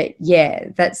 But yeah,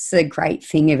 that's the great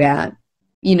thing about,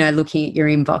 you know, looking at your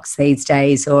inbox these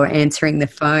days or answering the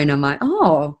phone. I'm like,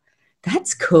 oh,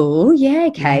 that's cool. Yeah,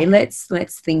 okay, let's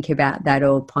think about that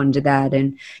or ponder that.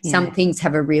 And some things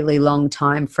have a really long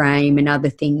time frame and other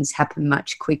things happen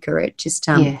much quicker. It just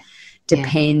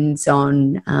depends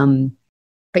on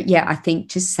but yeah, I think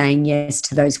just saying yes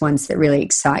to those ones that really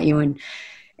excite you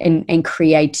and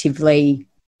creatively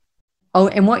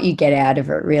and what you get out of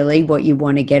it, really, what you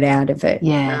want to get out of it.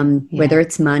 Whether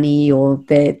it's money or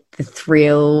the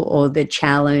thrill or the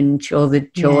challenge or the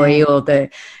joy or the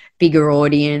bigger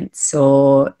audience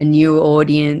or a new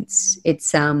audience.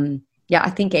 It's I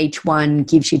think each one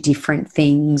gives you different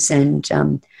things, and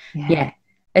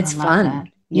it's fun. That.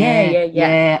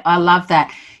 Yeah, I love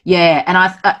that. Yeah, and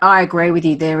I agree with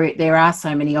you. There are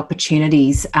so many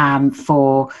opportunities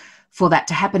for that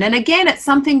to happen. And again, it's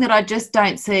something that I just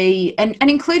don't see, and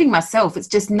including myself, it's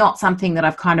just not something that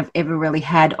I've kind of ever really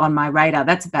had on my radar.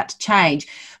 That's about to change.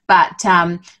 But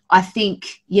I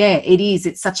think, it is.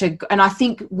 It's and I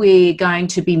think we're going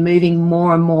to be moving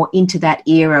more and more into that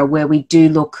era where we do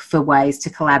look for ways to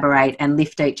collaborate and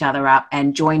lift each other up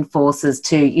and join forces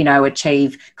to, you know,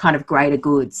 achieve kind of greater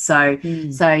goods. So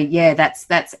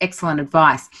that's excellent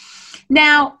advice.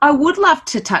 Now, I would love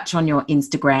to touch on your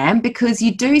Instagram because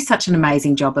you do such an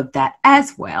amazing job of that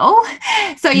as well.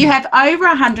 So you have over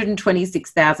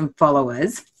 126,000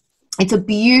 followers. It's a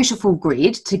beautiful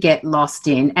grid to get lost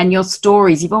in. And your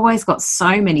stories, you've always got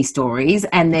so many stories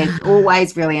and they're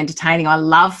always really entertaining. I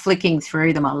love flicking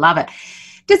through them. I love it.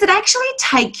 Does it actually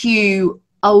take you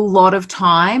a lot of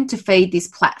time to feed this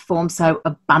platform so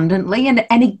abundantly and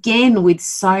again with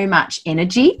so much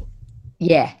energy?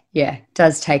 Yeah, it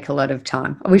does take a lot of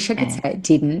time. I wish I could say it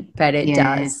didn't, but it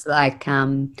does. Like,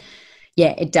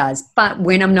 it does. But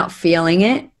when I'm not feeling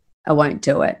it, I won't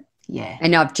do it. Yeah.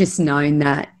 And I've just known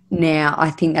that now. I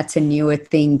think that's a newer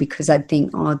thing because I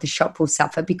think, the shop will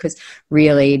suffer, because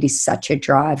really it is such a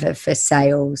driver for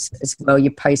sales as well.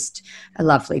 You post a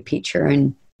lovely picture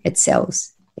and it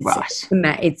sells.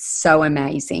 It's so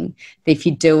amazing that if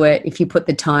you do it, if you put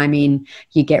the time in,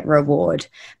 you get reward.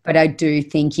 But I do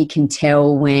think you can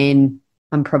tell when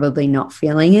I'm probably not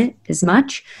feeling it as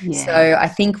much. Yeah. So I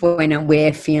think when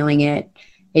we're feeling it,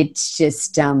 it's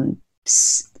just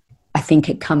I think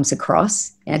it comes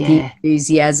across the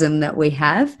enthusiasm that we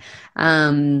have.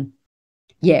 But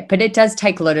it does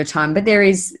take a lot of time. But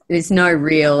there's no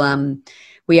real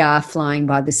we are flying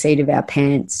by the seat of our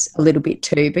pants a little bit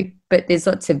too, but there's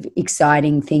lots of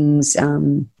exciting things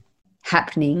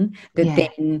happening that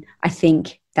then I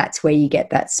think that's where you get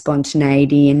that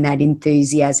spontaneity and that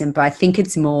enthusiasm. But I think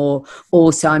it's more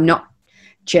also, I'm not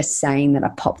just saying that I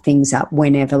pop things up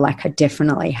whenever, like I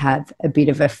definitely have a bit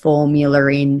of a formula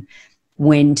in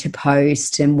when to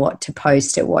post and what to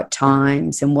post at what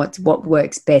times and what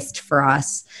works best for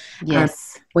us.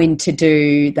 Yes. When to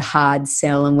do the hard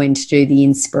sell and when to do the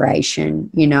inspiration.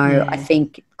 You know, I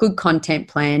think good content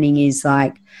planning is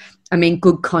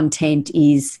good content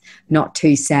is not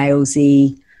too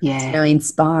salesy. Yeah. It's really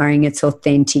inspiring. It's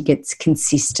authentic. It's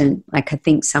consistent. Like I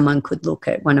think someone could look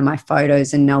at one of my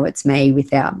photos and know it's me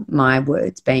without my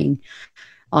words being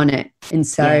on it. And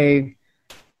so,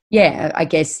 I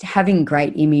guess having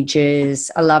great images.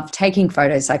 I love taking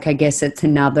photos. Like I guess it's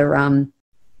another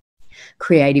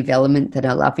creative element that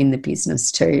I love in the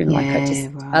business too.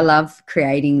 I love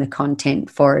creating the content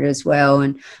for it as well,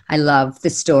 and I love the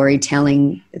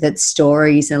storytelling that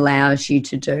stories allows you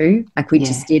to do. Like we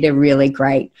just did a really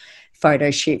great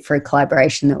photo shoot for a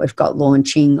collaboration that we've got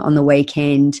launching on the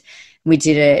weekend. We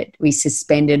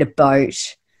suspended a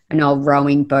boat, an old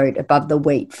rowing boat above the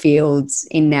wheat fields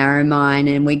in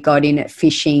Narromine, and we got in at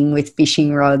fishing with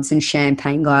fishing rods and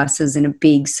champagne glasses and a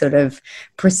big sort of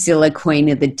Priscilla Queen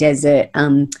of the Desert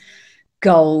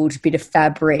gold bit of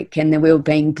fabric, and then we were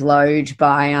being blowed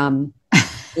by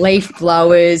leaf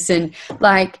blowers, and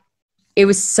like it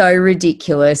was so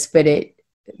ridiculous, but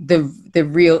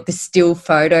the still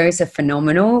photos are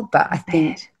phenomenal. But I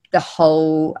think the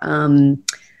whole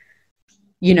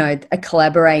a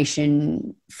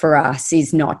collaboration for us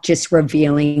is not just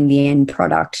revealing the end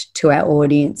product to our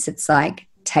audience. It's like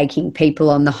taking people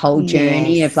on the whole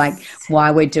journey of like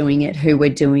why we're doing it, who we're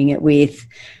doing it with,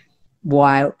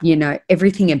 why,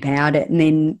 everything about it. And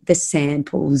then the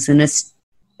samples and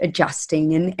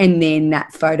adjusting, and then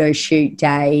that photo shoot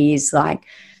day is like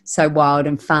so wild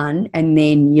and fun, and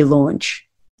then you launch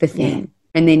the thing.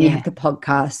 And then you have the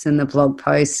podcast and the blog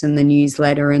posts and the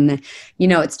newsletter and the,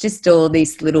 it's just all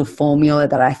this little formula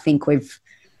that I think you've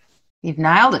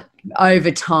nailed it.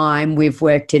 Over time, we've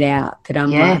worked it out that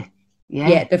I'm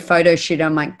the photo shoot,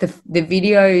 I'm like, the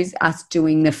videos, us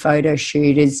doing the photo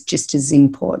shoot is just as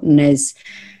important as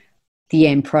the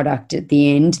end product at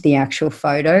the end, the actual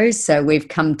photos. So we've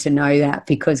come to know that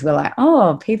because we're like,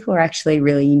 oh, people are actually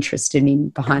really interested in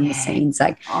behind the scenes.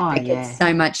 Like, it gets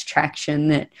so much traction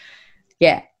that,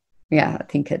 I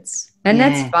think that's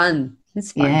fun.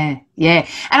 It's fun. Yeah.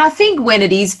 And I think when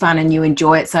it is fun and you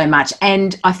enjoy it so much,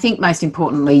 and I think most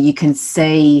importantly, you can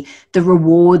see the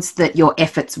rewards that your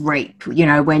efforts reap,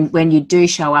 when you do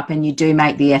show up and you do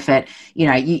make the effort,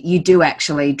 you do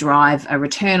actually drive a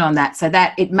return on that, so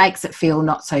that it makes it feel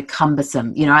not so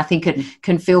cumbersome. I think it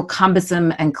can feel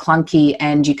cumbersome and clunky,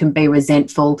 and you can be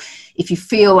resentful if you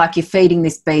feel like you're feeding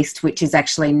this beast, which is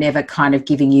actually never kind of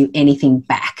giving you anything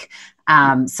back.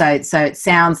 So it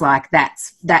sounds like that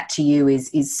to you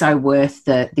is so worth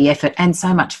the effort and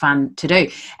so much fun to do.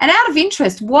 And out of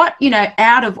interest, what,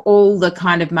 out of all the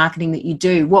kind of marketing that you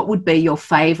do, what would be your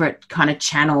favorite kind of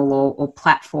channel or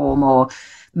platform or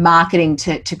marketing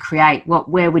to create?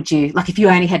 Where would you, like, if you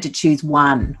only had to choose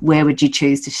one, where would you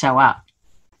choose to show up?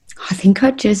 I think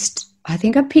I'd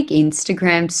pick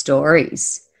Instagram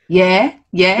stories. Yeah.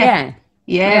 Right.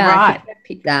 I think I'd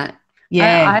pick that.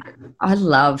 Yeah. I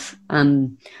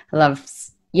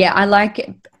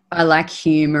like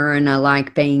humor, and I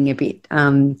like being a bit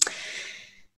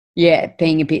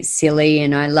silly,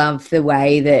 and I love the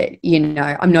way that,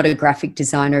 I'm not a graphic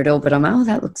designer at all, but I'm like, oh,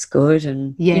 that looks good.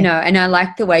 And, and I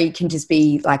like the way you can just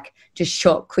be like, just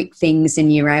short, quick things,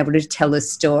 and you're able to tell a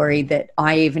story that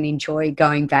I even enjoy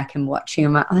going back and watching.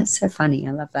 I'm like, oh, that's so funny.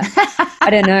 I love that. I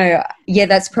don't know. Yeah,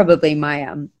 that's probably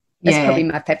my That's probably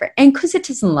my favorite. And because it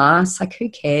doesn't last, like, who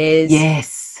cares?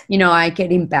 Yes. I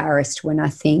get embarrassed when I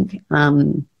think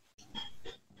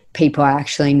people I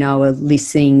actually know are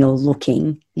listening or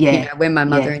looking. Yeah. When my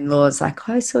mother-in-law is like,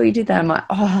 oh, I saw you did that. I'm like,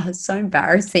 oh, it's so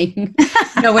embarrassing.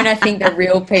 When I think the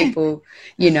real people,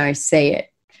 see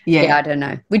it. Yeah, I don't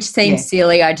know. Which seems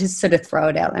silly. I just sort of throw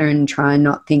it out there and try and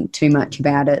not think too much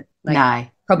about it.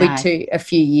 Probably a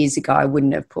few years ago, I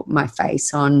wouldn't have put my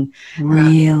face on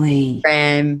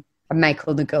Instagram. I make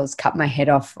all the girls cut my head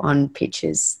off on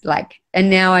pictures, and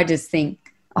now I just think,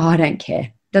 oh, I don't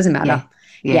care. Doesn't matter.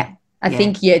 I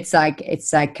think it's like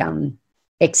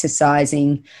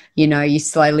exercising. You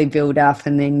slowly build up,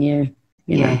 and then you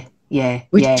know.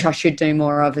 Which I should do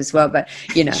more of as well. But,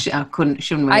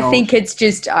 shouldn't we I all? think it's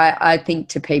just, I think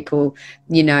to people,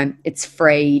 it's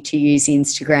free to use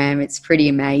Instagram. It's pretty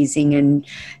amazing, and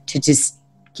to just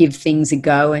give things a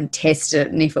go and test it.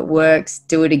 And if it works,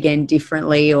 do it again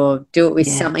differently, or do it with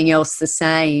something else the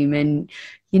same. And,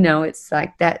 it's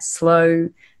like that slow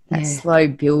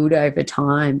build over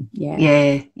time.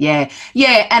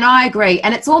 And I agree.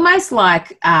 And it's almost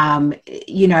like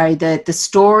the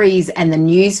stories and the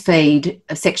newsfeed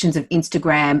sections of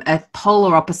Instagram are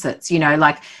polar opposites.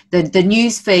 Like the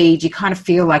news feed, you kind of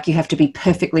feel like you have to be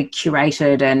perfectly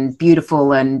curated and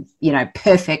beautiful and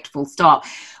perfect, full stop.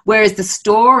 Whereas the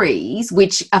stories,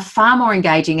 which are far more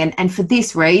engaging, and for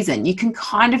this reason, you can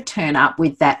kind of turn up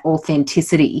with that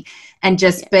authenticity and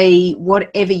just be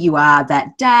whatever you are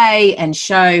that day, and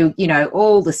show,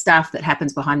 all the stuff that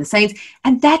happens behind the scenes.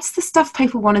 And that's the stuff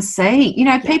people want to see.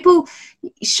 People,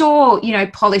 sure,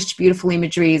 polished, beautiful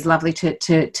imagery is lovely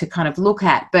to kind of look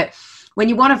at, but when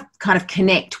you want to kind of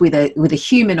connect with a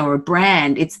human or a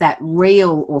brand, it's that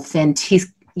real, authentic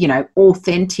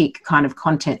kind of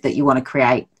content that you want to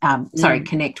create,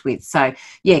 connect with. So,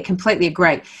 completely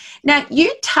agree. Now,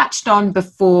 you touched on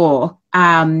before,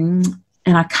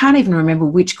 and I can't even remember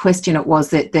which question it was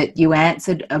that you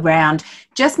answered around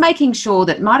just making sure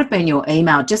that might have been your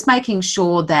email, just making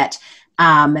sure that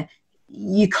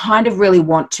you kind of really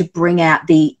want to bring out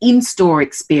the in-store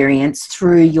experience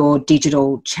through your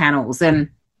digital channels. And,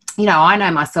 I know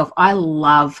myself, I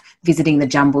love visiting the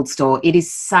Jumbled store. It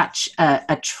is such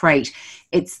a treat.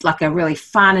 It's like a really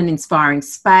fun and inspiring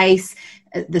space.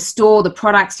 The store, the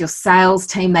products, your sales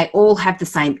team, they all have the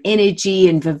same energy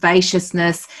and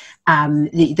vivaciousness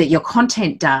that your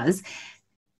content does.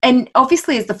 And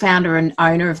obviously, as the founder and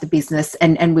owner of the business,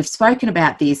 and we've spoken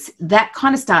about this, that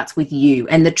kind of starts with you,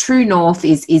 and the true north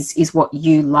is what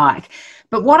you like.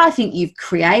 But what I think you've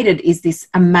created is this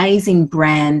amazing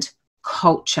brand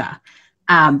culture.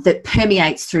 that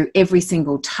permeates through every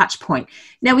single touch point.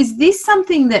 Now, is this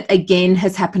something that, again,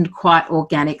 has happened quite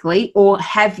organically, or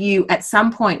have you at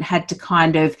some point had to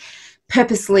kind of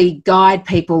purposely guide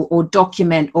people or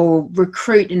document or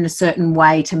recruit in a certain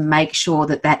way to make sure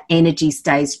that that energy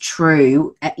stays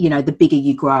true, the bigger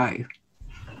you grow?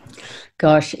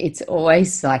 Gosh, it's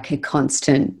always like a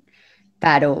constant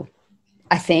battle.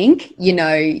 I think, you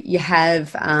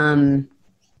have,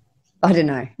 I don't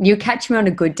know, you catch me on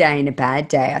a good day and a bad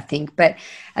day, I think. But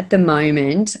at the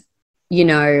moment,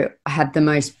 I have the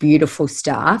most beautiful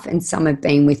staff, and some have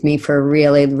been with me for a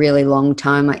really, really long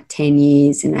time, like 10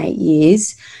 years and 8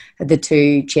 years, the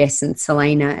two, Jess and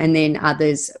Selena. And then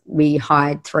others, we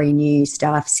hired 3 new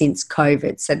staff since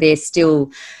COVID. So they're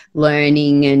still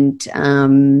learning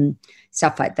and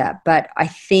stuff like that. But I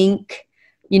think,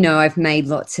 I've made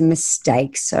lots of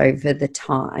mistakes over the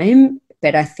time,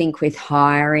 but I think with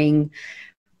hiring,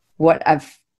 what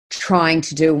I've trying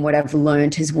to do and what I've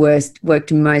learned has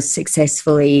worked most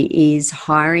successfully is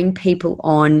hiring people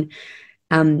on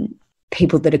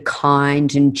people that are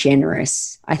kind and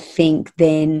generous. I think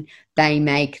then they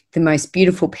make the most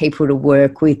beautiful people to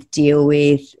work with, deal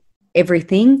with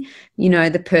everything.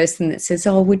 The person that says,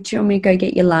 oh, would you want me to go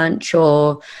get your lunch,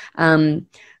 or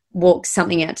walk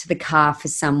something out to the car for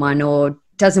someone, or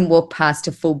doesn't walk past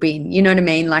a full bin. You know what I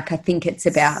mean? Like, I think it's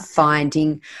about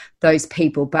finding those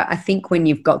people. But I think when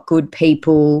you've got good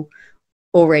people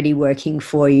already working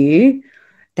for you,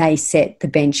 they set the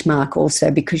benchmark also,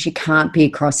 because you can't be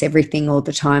across everything all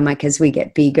the time. Like, as we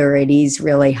get bigger, it is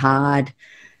really hard.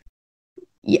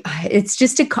 Yeah,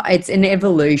 it's an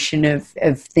evolution of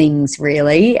things,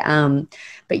 really.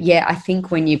 But yeah, I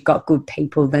think when you've got good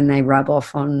people, then they rub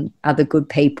off on other good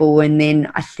people, and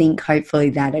then I think hopefully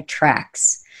that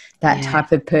attracts that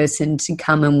type of person to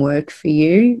come and work for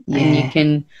you, and you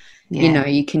can,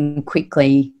 you can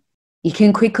quickly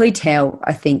tell.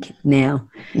 I think now,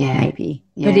 maybe,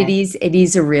 but it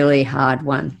is a really hard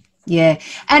one. Yeah,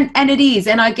 and it is,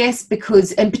 and I guess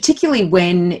because, and particularly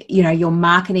when your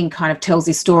marketing kind of tells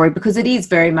this story, because it is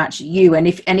very much you. And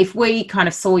if we kind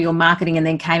of saw your marketing and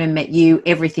then came and met you,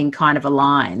 everything kind of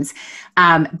aligns.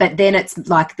 But then it's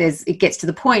like it gets to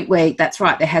the point where that's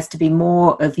right, there has to be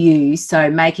more of you.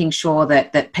 So making sure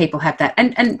that people have that,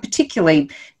 and particularly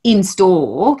in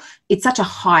store, it's such a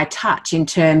high touch in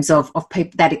terms of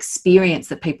people, that experience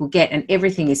that people get, and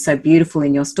everything is so beautiful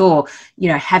in your store.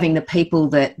 Having the people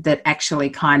that actually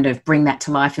kind of bring that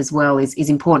to life as well is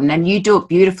important, and you do it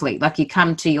beautifully. Like, you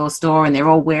come to your store and they're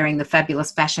all wearing the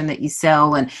fabulous fashion that you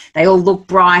sell, and they all look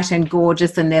bright and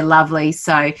gorgeous and they're lovely.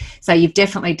 So you've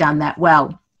definitely done that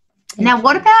well. Now,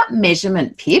 what about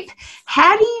measurement, Pip?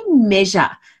 How do you measure?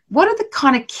 What are the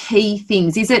kind of key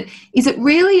things? Is it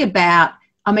really about,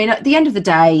 I mean, at the end of the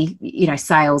day,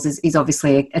 sales is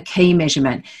obviously a key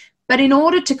measurement. But in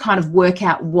order to kind of work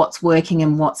out what's working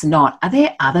and what's not, are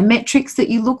there other metrics that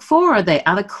you look for? Are there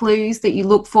other clues that you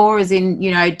look for, as in,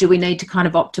 do we need to kind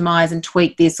of optimize and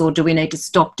tweak this, or do we need to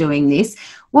stop doing this?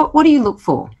 What do you look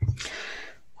for?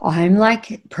 I'm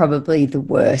like probably the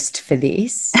worst for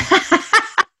this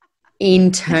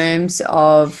in terms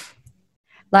of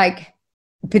like,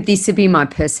 but this would be my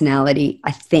personality,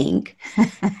 I think,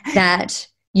 that,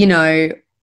 the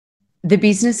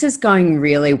business is going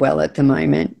really well at the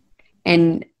moment,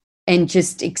 and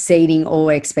just exceeding all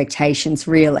expectations,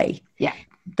 really. Yeah.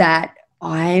 That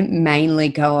I mainly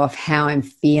go off how I'm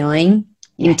feeling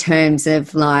in terms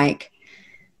of like,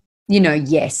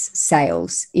 yes,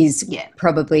 sales is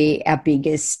probably our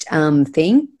biggest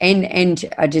thing. And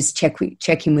I just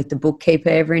check in with the bookkeeper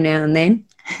every now and then.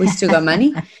 We still got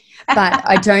money. But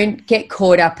I don't get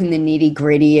caught up in the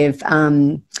nitty-gritty of,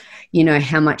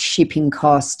 how much shipping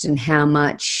cost and how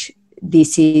much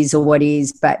this is or what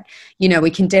is. But,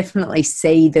 we can definitely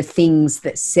see the things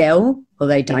that sell or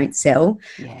they don't sell.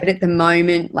 Yeah. But at the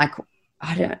moment, like,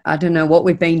 I don't know, what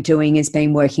we've been doing has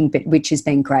been working, but which has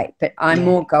been great. But I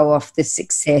more go off the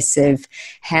success of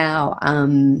how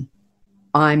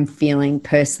I'm feeling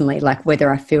personally, like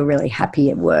whether I feel really happy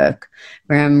at work,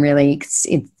 where I'm really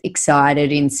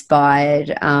excited,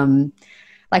 inspired,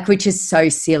 like, which is so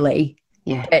silly.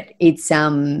 Yeah. But it's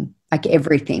like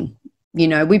everything.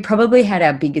 We probably had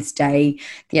our biggest day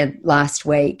last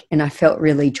week, and I felt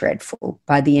really dreadful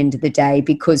by the end of the day,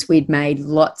 because we'd made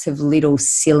lots of little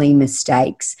silly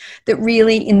mistakes that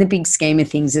really, in the big scheme of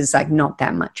things, is like not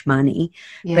that much money.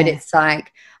 Yeah. But it's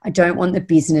like, I don't want the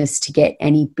business to get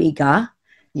any bigger.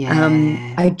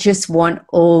 Yeah. I just want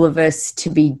all of us to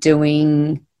be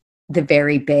doing the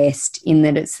very best, in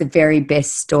that it's the very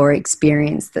best store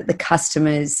experience, that the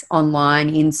customers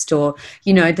online, in store,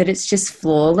 that it's just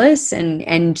flawless,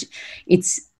 and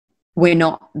it's we're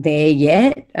not there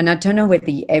yet. And I don't know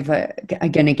whether you ever are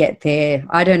going to get there.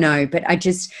 I don't know. But I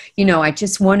just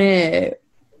want to,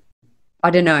 I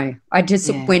don't know. I just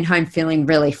went home feeling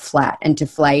really flat and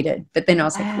deflated. But then I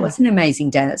was like, it was an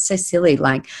amazing day. That's so silly.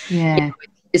 Like,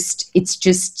 it's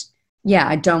just,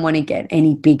 I don't want to get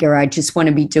any bigger. I just want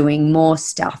to be doing more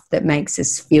stuff that makes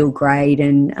us feel great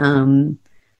and,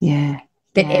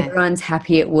 that everyone's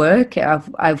happy at work.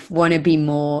 I want to be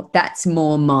more, that's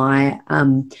more my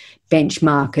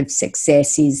benchmark of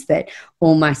success, is that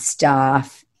all my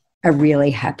staff are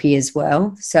really happy as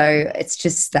well. So it's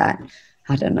just that,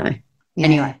 I don't know. Yeah.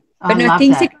 Anyway, but no,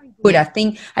 things are going good. Yeah.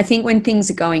 I think when things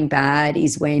are going bad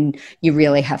is when you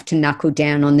really have to knuckle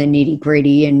down on the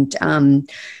nitty-gritty and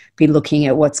be looking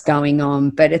at what's going on.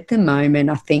 But at the moment,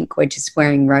 I think we're just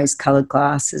wearing rose-coloured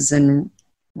glasses and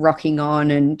rocking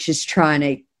on and just trying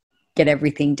to get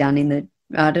everything done in the,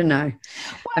 I don't know.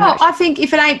 Well, I think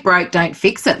if it ain't broke, don't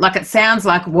fix it. Like, it sounds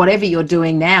like whatever you're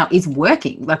doing now is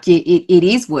working. Like, it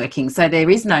is working. So there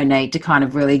is no need to kind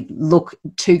of really look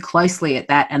too closely at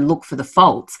that and look for the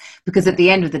faults, because at the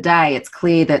end of the day, it's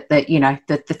clear that you know,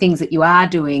 that the things that you are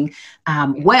doing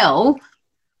well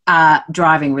are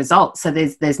driving results. So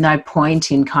there's no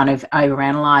point in kind of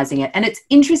overanalyzing it. And it's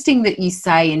interesting that you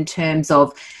say, in terms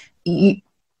of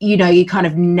you know, you kind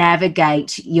of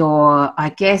navigate your, I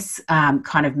guess,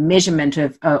 kind of measurement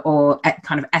of or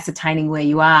kind of ascertaining where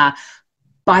you are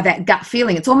by that gut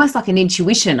feeling. It's almost like an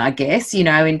intuition, I guess, you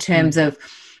know, in terms of,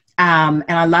 and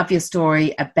I love your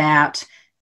story about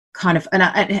kind of, and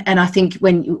I think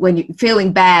when you're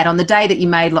feeling bad on the day that you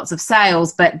made lots of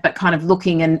sales, but kind of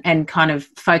looking and kind of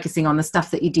focusing on the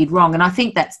stuff that you did wrong. And I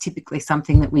think that's typically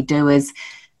something that we do as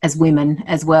women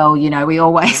as well. You know,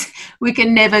 we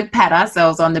can never pat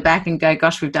ourselves on the back and go,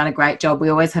 gosh, we've done a great job. We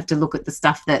always have to look at the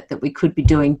stuff that we could be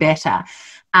doing better.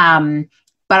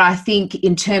 But I think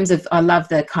in terms of, I love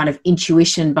the kind of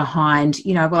intuition behind,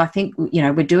 you know, well, I think, you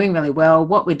know, we're doing really well.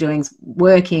 What we're doing is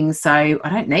working. So I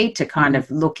don't need to kind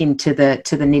of look into the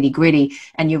nitty gritty.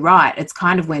 And you're right. It's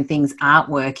kind of when things aren't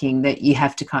working that you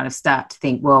have to kind of start to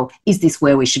think, well, is this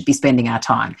where we should be spending our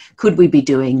time? Could we be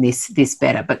doing this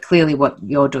better? But clearly what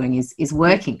you're doing is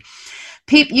working.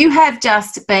 Pip, you have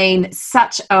just been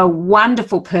such a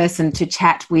wonderful person to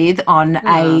chat with on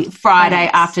a Friday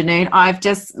afternoon. I've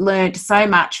just learned so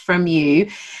much from you,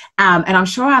 and I'm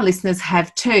sure our listeners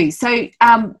have too. So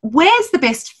where's the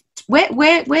best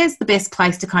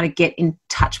place to kind of get in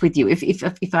touch with you? If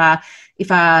the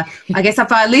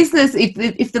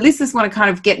listeners want to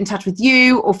kind of get in touch with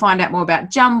you or find out more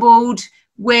about Jumbled,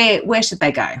 where should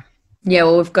they go? Yeah,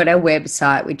 well, we've got our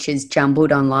website, which is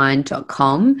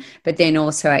jumbledonline.com, but then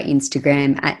also our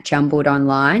Instagram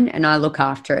 @jumbledonline, and I look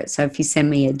after it. So if you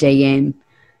send me a DM,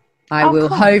 I will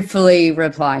hopefully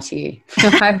reply to you.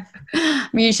 I'm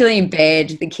usually in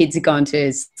bed, the kids have gone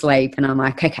to sleep, and I'm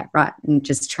like, okay, right, and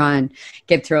just try and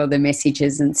get through all the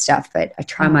messages and stuff, but I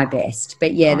try my best.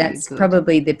 But yeah, that's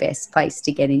probably the best place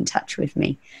to get in touch with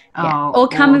me. Yeah. Or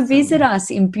come and visit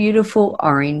us in beautiful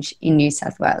Orange in New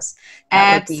South Wales.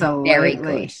 That would be very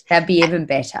good. That'd be even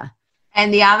better.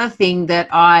 And the other thing that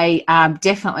I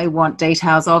definitely want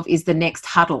details of is the next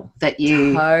huddle that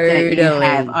you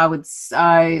have. I would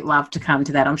so love to come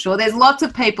to that. I'm sure there's lots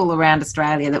of people around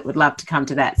Australia that would love to come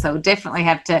to that. So we'll definitely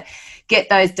have to get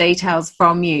those details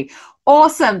from you.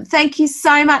 Awesome. Thank you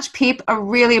so much, Pip. I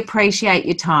really appreciate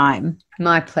your time.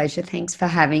 My pleasure. Thanks for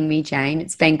having me, Jane.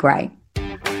 It's been great.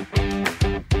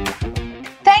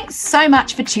 Thanks so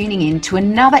much for tuning in to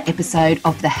another episode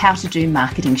of the How to Do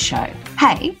Marketing Show.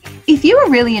 Hey, if you are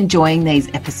really enjoying these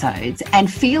episodes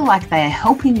and feel like they are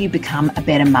helping you become a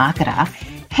better marketer,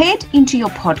 head into your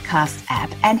podcast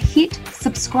app and hit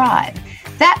subscribe.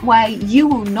 That way you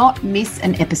will not miss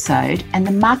an episode and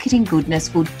the marketing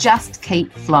goodness will just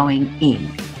keep flowing in.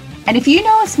 And if you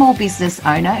know a small business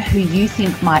owner who you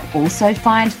think might also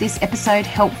find this episode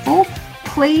helpful,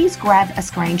 please grab a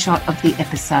screenshot of the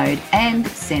episode and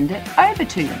send it over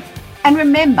to them. And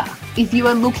remember, if you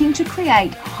are looking to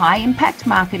create high impact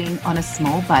marketing on a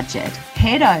small budget,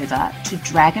 head over to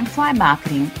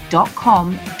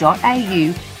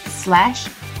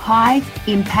dragonflymarketing.com.au/high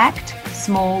impact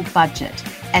small budget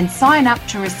and sign up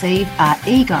to receive our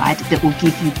e-guide that will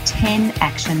give you 10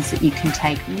 actions that you can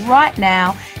take right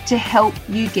now to help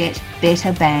you get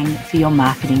better bang for your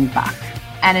marketing buck.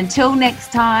 And until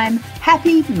next time,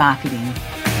 happy marketing.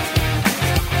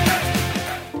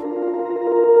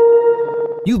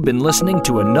 You've been listening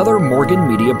to another Morgan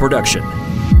Media production.